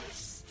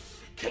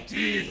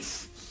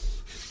 Khedive!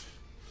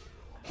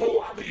 Who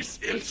are these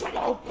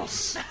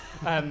interlopers?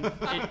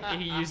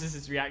 he uses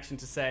his reaction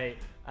to say,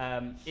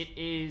 it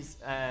is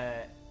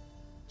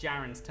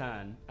Jaren's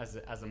turn as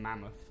a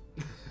mammoth.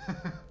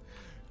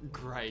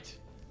 Great.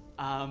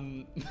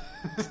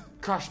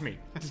 Crush me.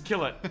 Just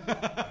kill it.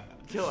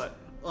 Kill it.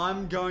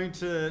 I'm going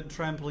to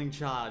trampling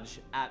charge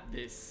at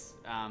this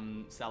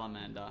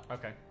salamander.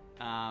 Okay.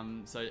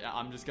 So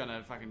I'm just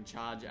gonna fucking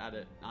charge at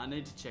it. I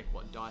need to check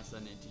what dice I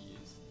need to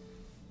use.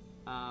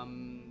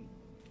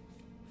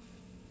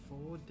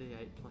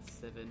 4d8 plus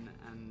 7,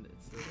 and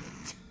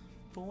it's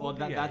well,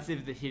 that's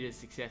if the hit is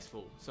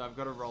successful. So I've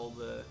got to roll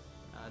the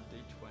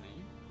d20.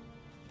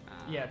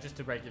 Yeah,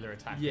 just a regular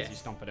attack yes. as you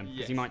stomp at him, because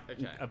Yes, he might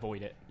okay.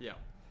 avoid it. Yeah.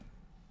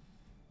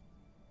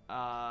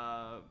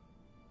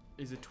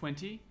 Is it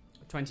 20?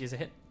 20 is a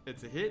hit.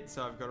 It's a hit,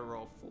 so I've got to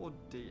roll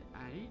 4d8.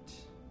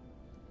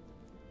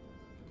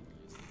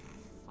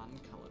 Fun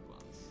coloured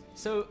ones.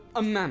 So,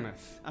 a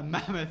mammoth A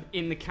mammoth.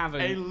 in the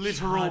cavern. A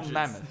literal Charges.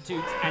 mammoth.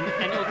 Dude,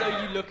 and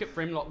although you look at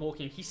Brimlot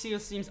walking, he still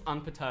seems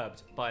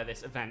unperturbed by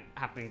this event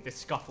happening, this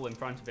scuffle in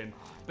front of him.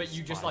 But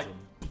you just like,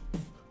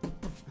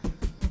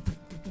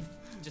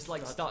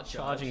 start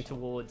charging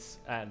towards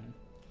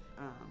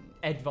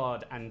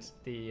Edvard and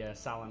the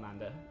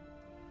salamander.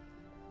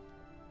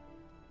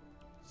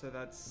 So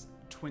that's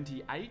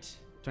 28.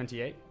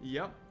 28.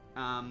 Yep.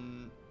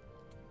 And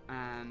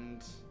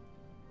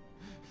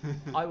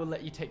I will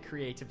let you take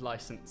creative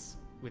license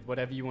with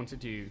whatever you want to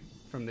do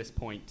from this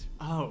point.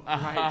 oh,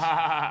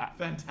 right,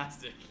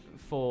 fantastic.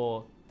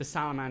 For the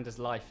salamander's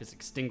life is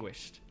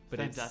extinguished, but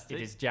Fantastic.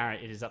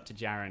 it is up to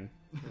Jaren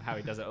how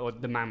he does it, or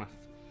the mammoth.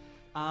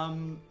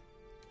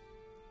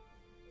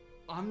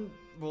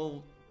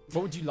 Well,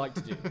 What would you like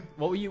to do?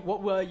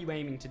 What were you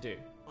aiming to do?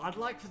 I'd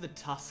like for the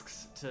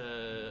tusks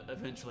to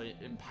eventually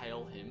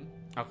impale him,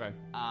 Okay.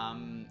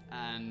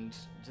 and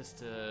just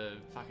to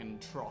fucking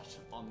trot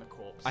on the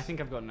corpse. I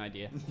think I've got an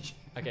idea.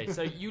 Okay,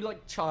 so you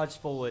like charge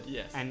forward,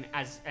 Yes.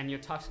 and your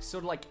tusks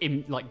sort of like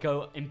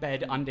go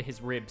embed under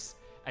his ribs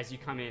as you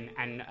come in,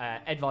 and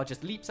Edvard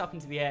just leaps up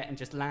into the air and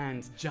just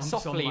lands Jumps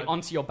on softly my-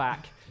 onto your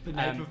back, the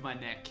nape of my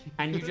neck.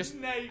 and you just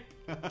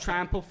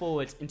trample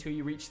forwards until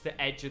you reach the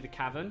edge of the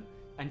cavern,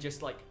 and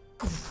just like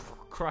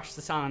crush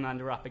the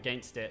salamander up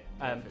against it.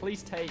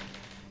 Please take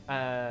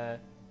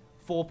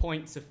 4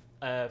 points of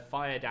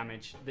fire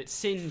damage that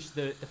singe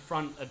the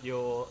front of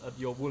your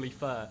woolly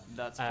fur.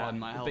 That's fine.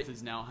 My health but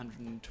is now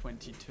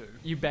 122.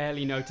 You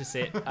barely notice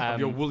it.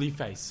 Your woolly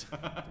face.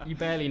 You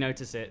barely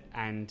notice it,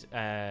 and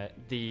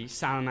the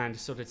salamander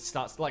sort of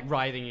starts like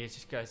writhing. It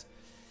just goes,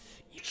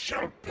 You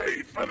shall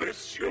pay for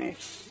this, you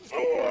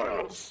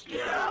fools!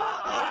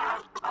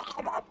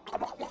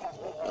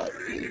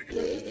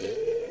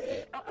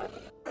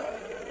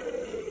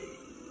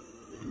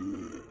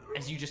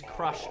 as you just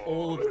crush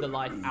all of the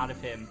life out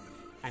of him,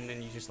 and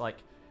then you just like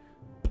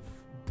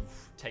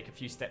take a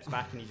few steps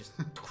back, and he just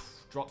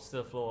drops to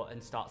the floor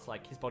and starts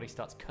like his body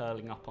starts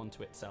curling up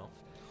onto itself,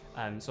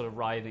 sort of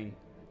writhing,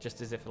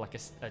 just as if like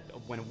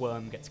when a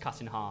worm gets cut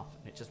in half,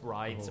 and it just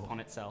writhes upon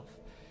itself,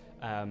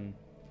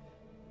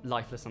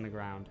 lifeless on the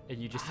ground, and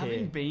you just Having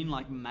hear. been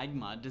like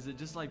magma, does it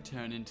just like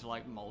turn into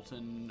like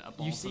molten a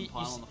molten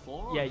pile on the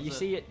floor? Or Yeah, does you it-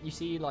 see it. You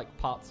see like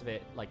parts of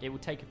it. Like it will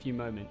take a few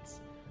moments,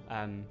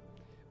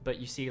 but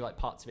you see like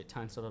parts of it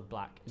turn sort of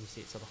black, and you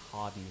see it sort of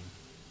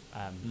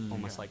hardening,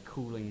 almost like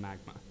cooling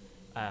magma.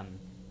 And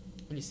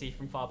you see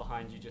from far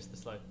behind you just the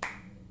slow.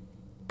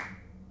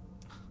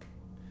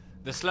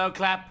 The slow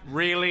clap,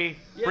 really?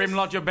 Yes.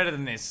 Brimlot, you're better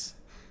than this.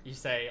 You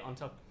say on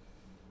top.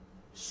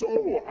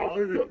 So, I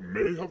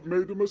may have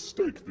made a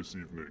mistake this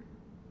evening.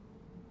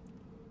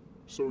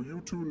 So, you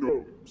two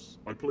gnomes,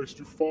 I placed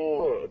you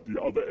far at the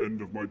other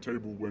end of my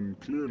table when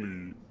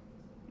clearly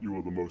you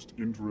are the most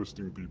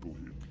interesting people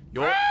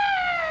here.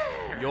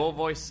 Your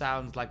voice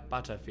sounds like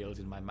butterfield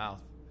in my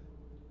mouth.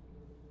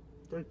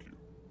 Thank you.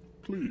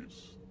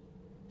 Please,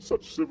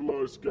 such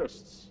civilized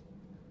guests,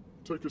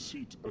 take a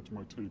seat at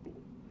my table.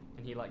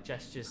 And he like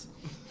gestures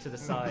to the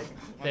side.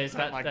 There's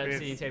that like this.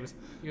 seating tables.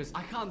 He goes,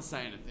 I can't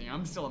say anything.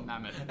 I'm still a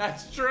mammoth.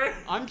 That's true.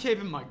 I'm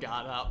keeping my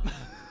guard up.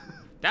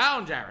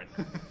 Down, Jared.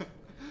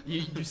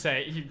 you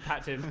say, you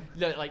pat him.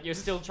 Look, like you're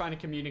still trying to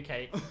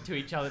communicate to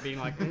each other, being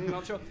like,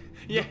 not sure.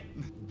 Yeah.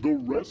 The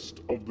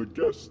rest of the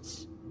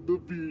guests,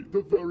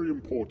 the very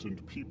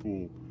important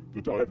people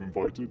that I have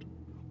invited,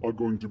 are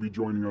going to be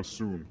joining us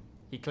soon.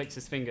 He clicks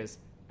his fingers,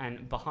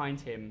 and behind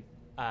him,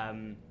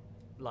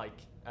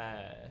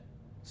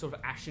 sort of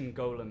ashen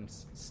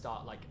golems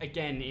start, like,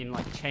 again in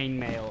like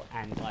chainmail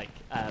and like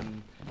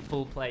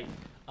full plate,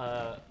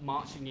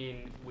 marching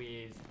in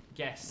with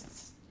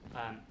guests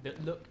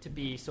that look to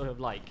be sort of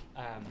like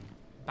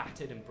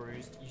battered and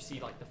bruised. You see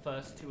like the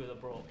first two are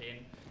brought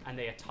in, and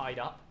they are tied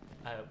up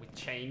with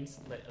chains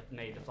that are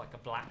made of like a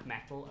black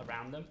metal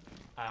around them,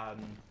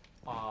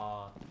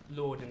 are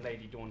Lord and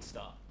Lady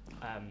Dawnstar.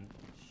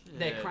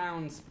 Their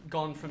crowns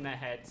gone from their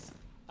heads.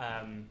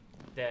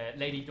 Their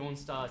Lady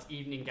Dawnstar's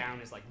evening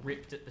gown is like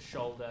ripped at the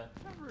shoulder.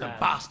 The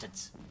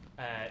bastards.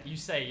 You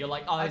say, you're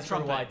like, eyes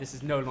trumpet. wide, this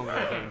is no longer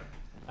a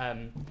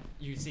game.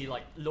 You see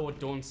like Lord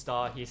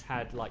Dawnstar, he's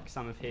had like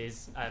some of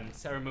his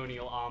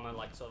ceremonial armor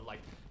like sort of like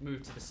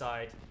moved to the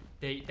side.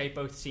 They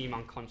both seem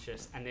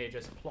unconscious, and they're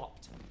just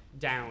plopped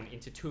down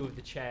into two of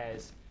the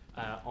chairs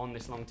on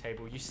this long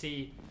table. You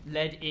see,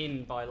 led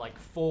in by like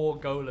 4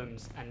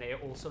 golems, and they're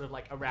all sort of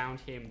like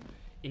around him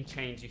in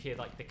chains. You hear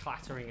like the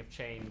clattering of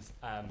chains.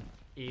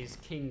 Is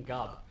King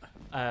Gub,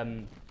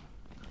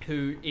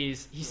 who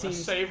is he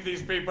seems Save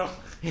these people.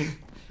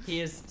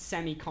 he is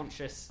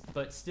semi-conscious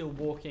but still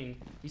walking.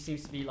 He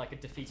seems to be like a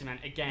defeated man.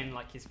 Again,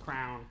 like his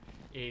crown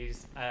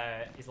is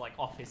like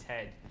off his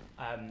head.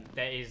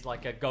 There is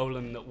like a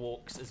golem that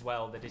walks as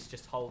well that is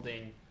just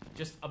holding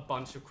just a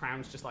bunch of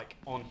crowns just like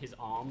on his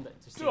arm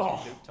that just seems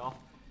to be looped off.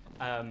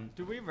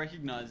 Do we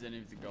recognize any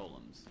of the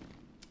golems?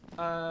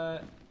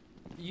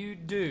 You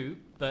do,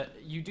 but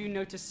you do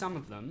notice some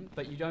of them,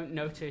 but you don't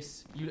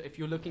notice if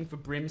you're looking for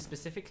Brim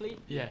specifically.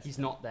 Yes. He's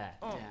not there.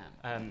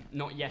 Damn.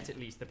 Not yet, at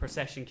least. The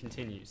procession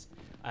continues.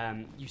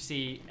 You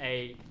see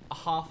a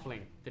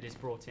halfling that is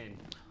brought in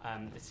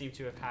that seems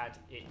to have had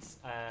its.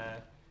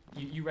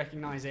 You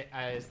recognise it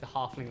as the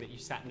halfling that you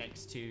sat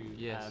next to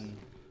Yes.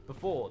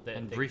 before,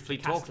 And briefly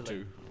talked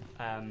Castellan.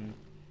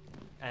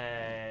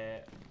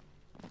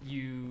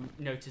 you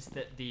notice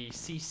that the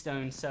sea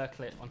stone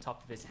circlet on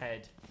top of his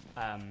head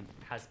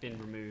has been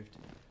removed.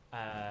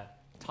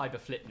 Tiber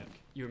Flitnook,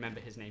 you remember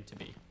his name to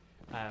be.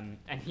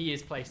 And he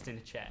is placed in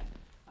a chair.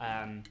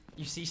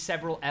 You see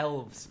several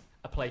elves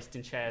are placed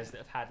in chairs that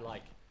have had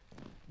like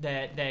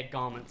their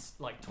garments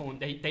like torn.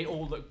 They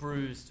all look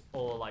bruised,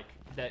 or like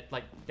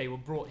they were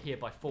brought here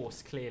by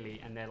force clearly,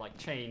 and they're like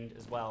chained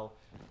as well.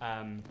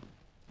 And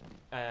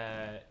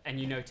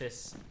you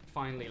notice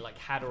finally like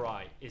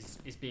Hadorai is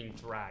being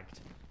dragged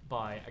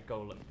by a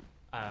golem,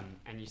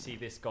 and you see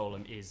this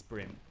golem is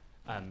Brim,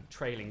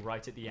 trailing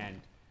right at the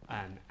end.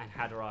 And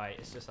Hadorai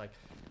is just like,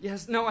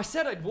 yes, no, I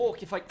said I'd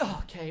walk if I...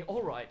 Oh, okay,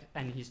 all right.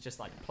 And he's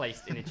just like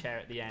placed in a chair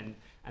at the end,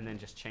 and then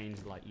just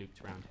chains like looped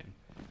around him.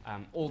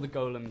 All the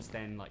golems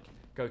then like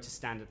go to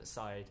stand at the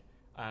side,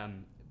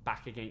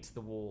 back against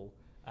the wall,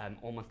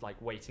 almost like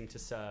waiting to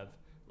serve,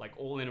 like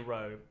all in a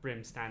row.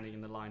 Brim standing in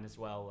the line as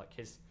well, like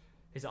his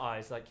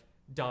eyes like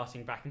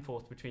darting back and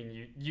forth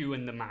between you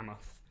and the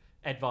mammoth,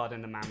 Edvard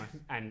and the mammoth,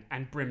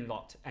 and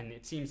Brimlot. And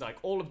it seems like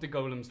all of the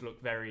golems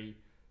look very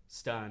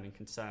stern and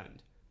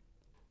concerned.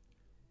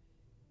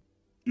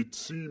 It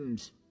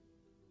seems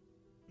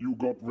you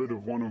got rid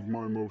of one of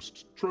my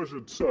most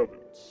treasured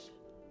servants.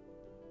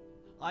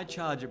 I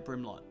charge at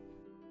Brimlot.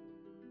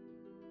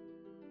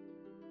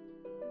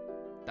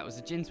 That was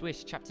A Djinn's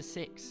Wish, Chapter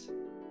 6.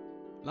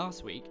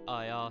 Last week,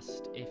 I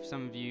asked if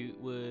some of you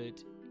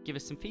would give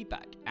us some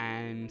feedback,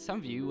 and some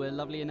of you were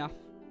lovely enough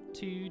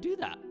to do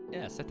that.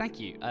 Yeah, so thank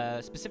you.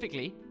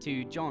 Specifically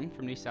to John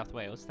from New South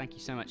Wales. Thank you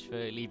so much for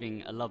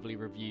leaving a lovely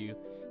review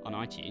on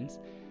iTunes.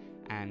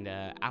 And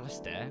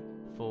Alistair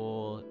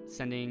for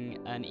sending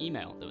an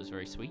email that was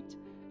very sweet.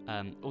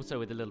 Also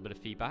with a little bit of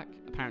feedback.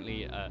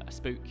 Apparently a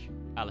spook,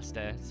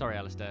 Alistair,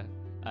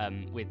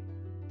 with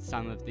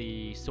some of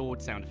the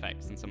sword sound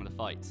effects and some of the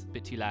fights. A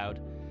bit too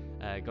loud.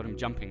 Got him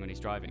jumping when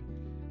he's driving.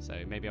 So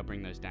maybe I'll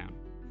bring those down.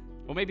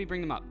 Or maybe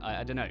bring them up.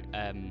 I don't know.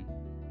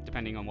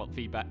 Depending on what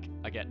feedback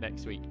I get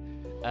next week.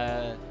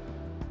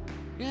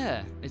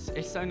 Yeah,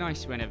 it's so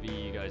nice whenever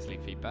you guys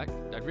leave feedback.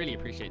 I'd really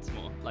appreciate some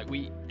more. Like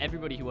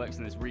everybody who works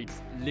in this reads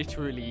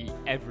literally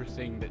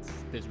everything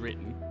that's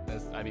written.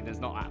 There's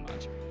not that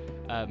much.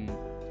 I'm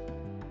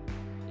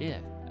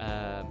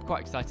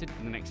quite excited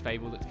for the next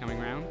Fable that's coming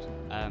around.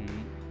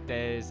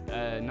 There's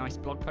a nice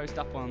blog post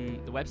up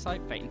on the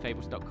website,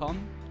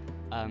 fateandfables.com.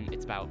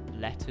 It's about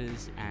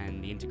letters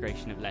and the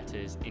integration of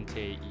letters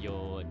into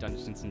your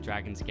Dungeons and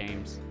Dragons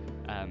games.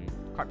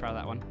 Quite proud of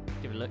that one.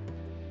 Give it a look.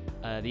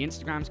 The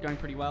Instagram's going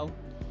pretty well.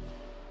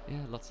 Yeah,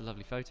 lots of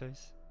lovely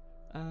photos.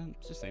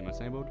 It's just same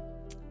old.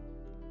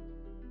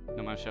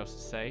 Not much else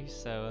to say,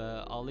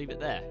 so I'll leave it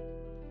there.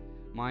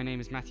 My name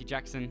is Matthew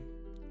Jackson,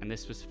 and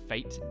this was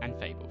Fate and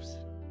Fables.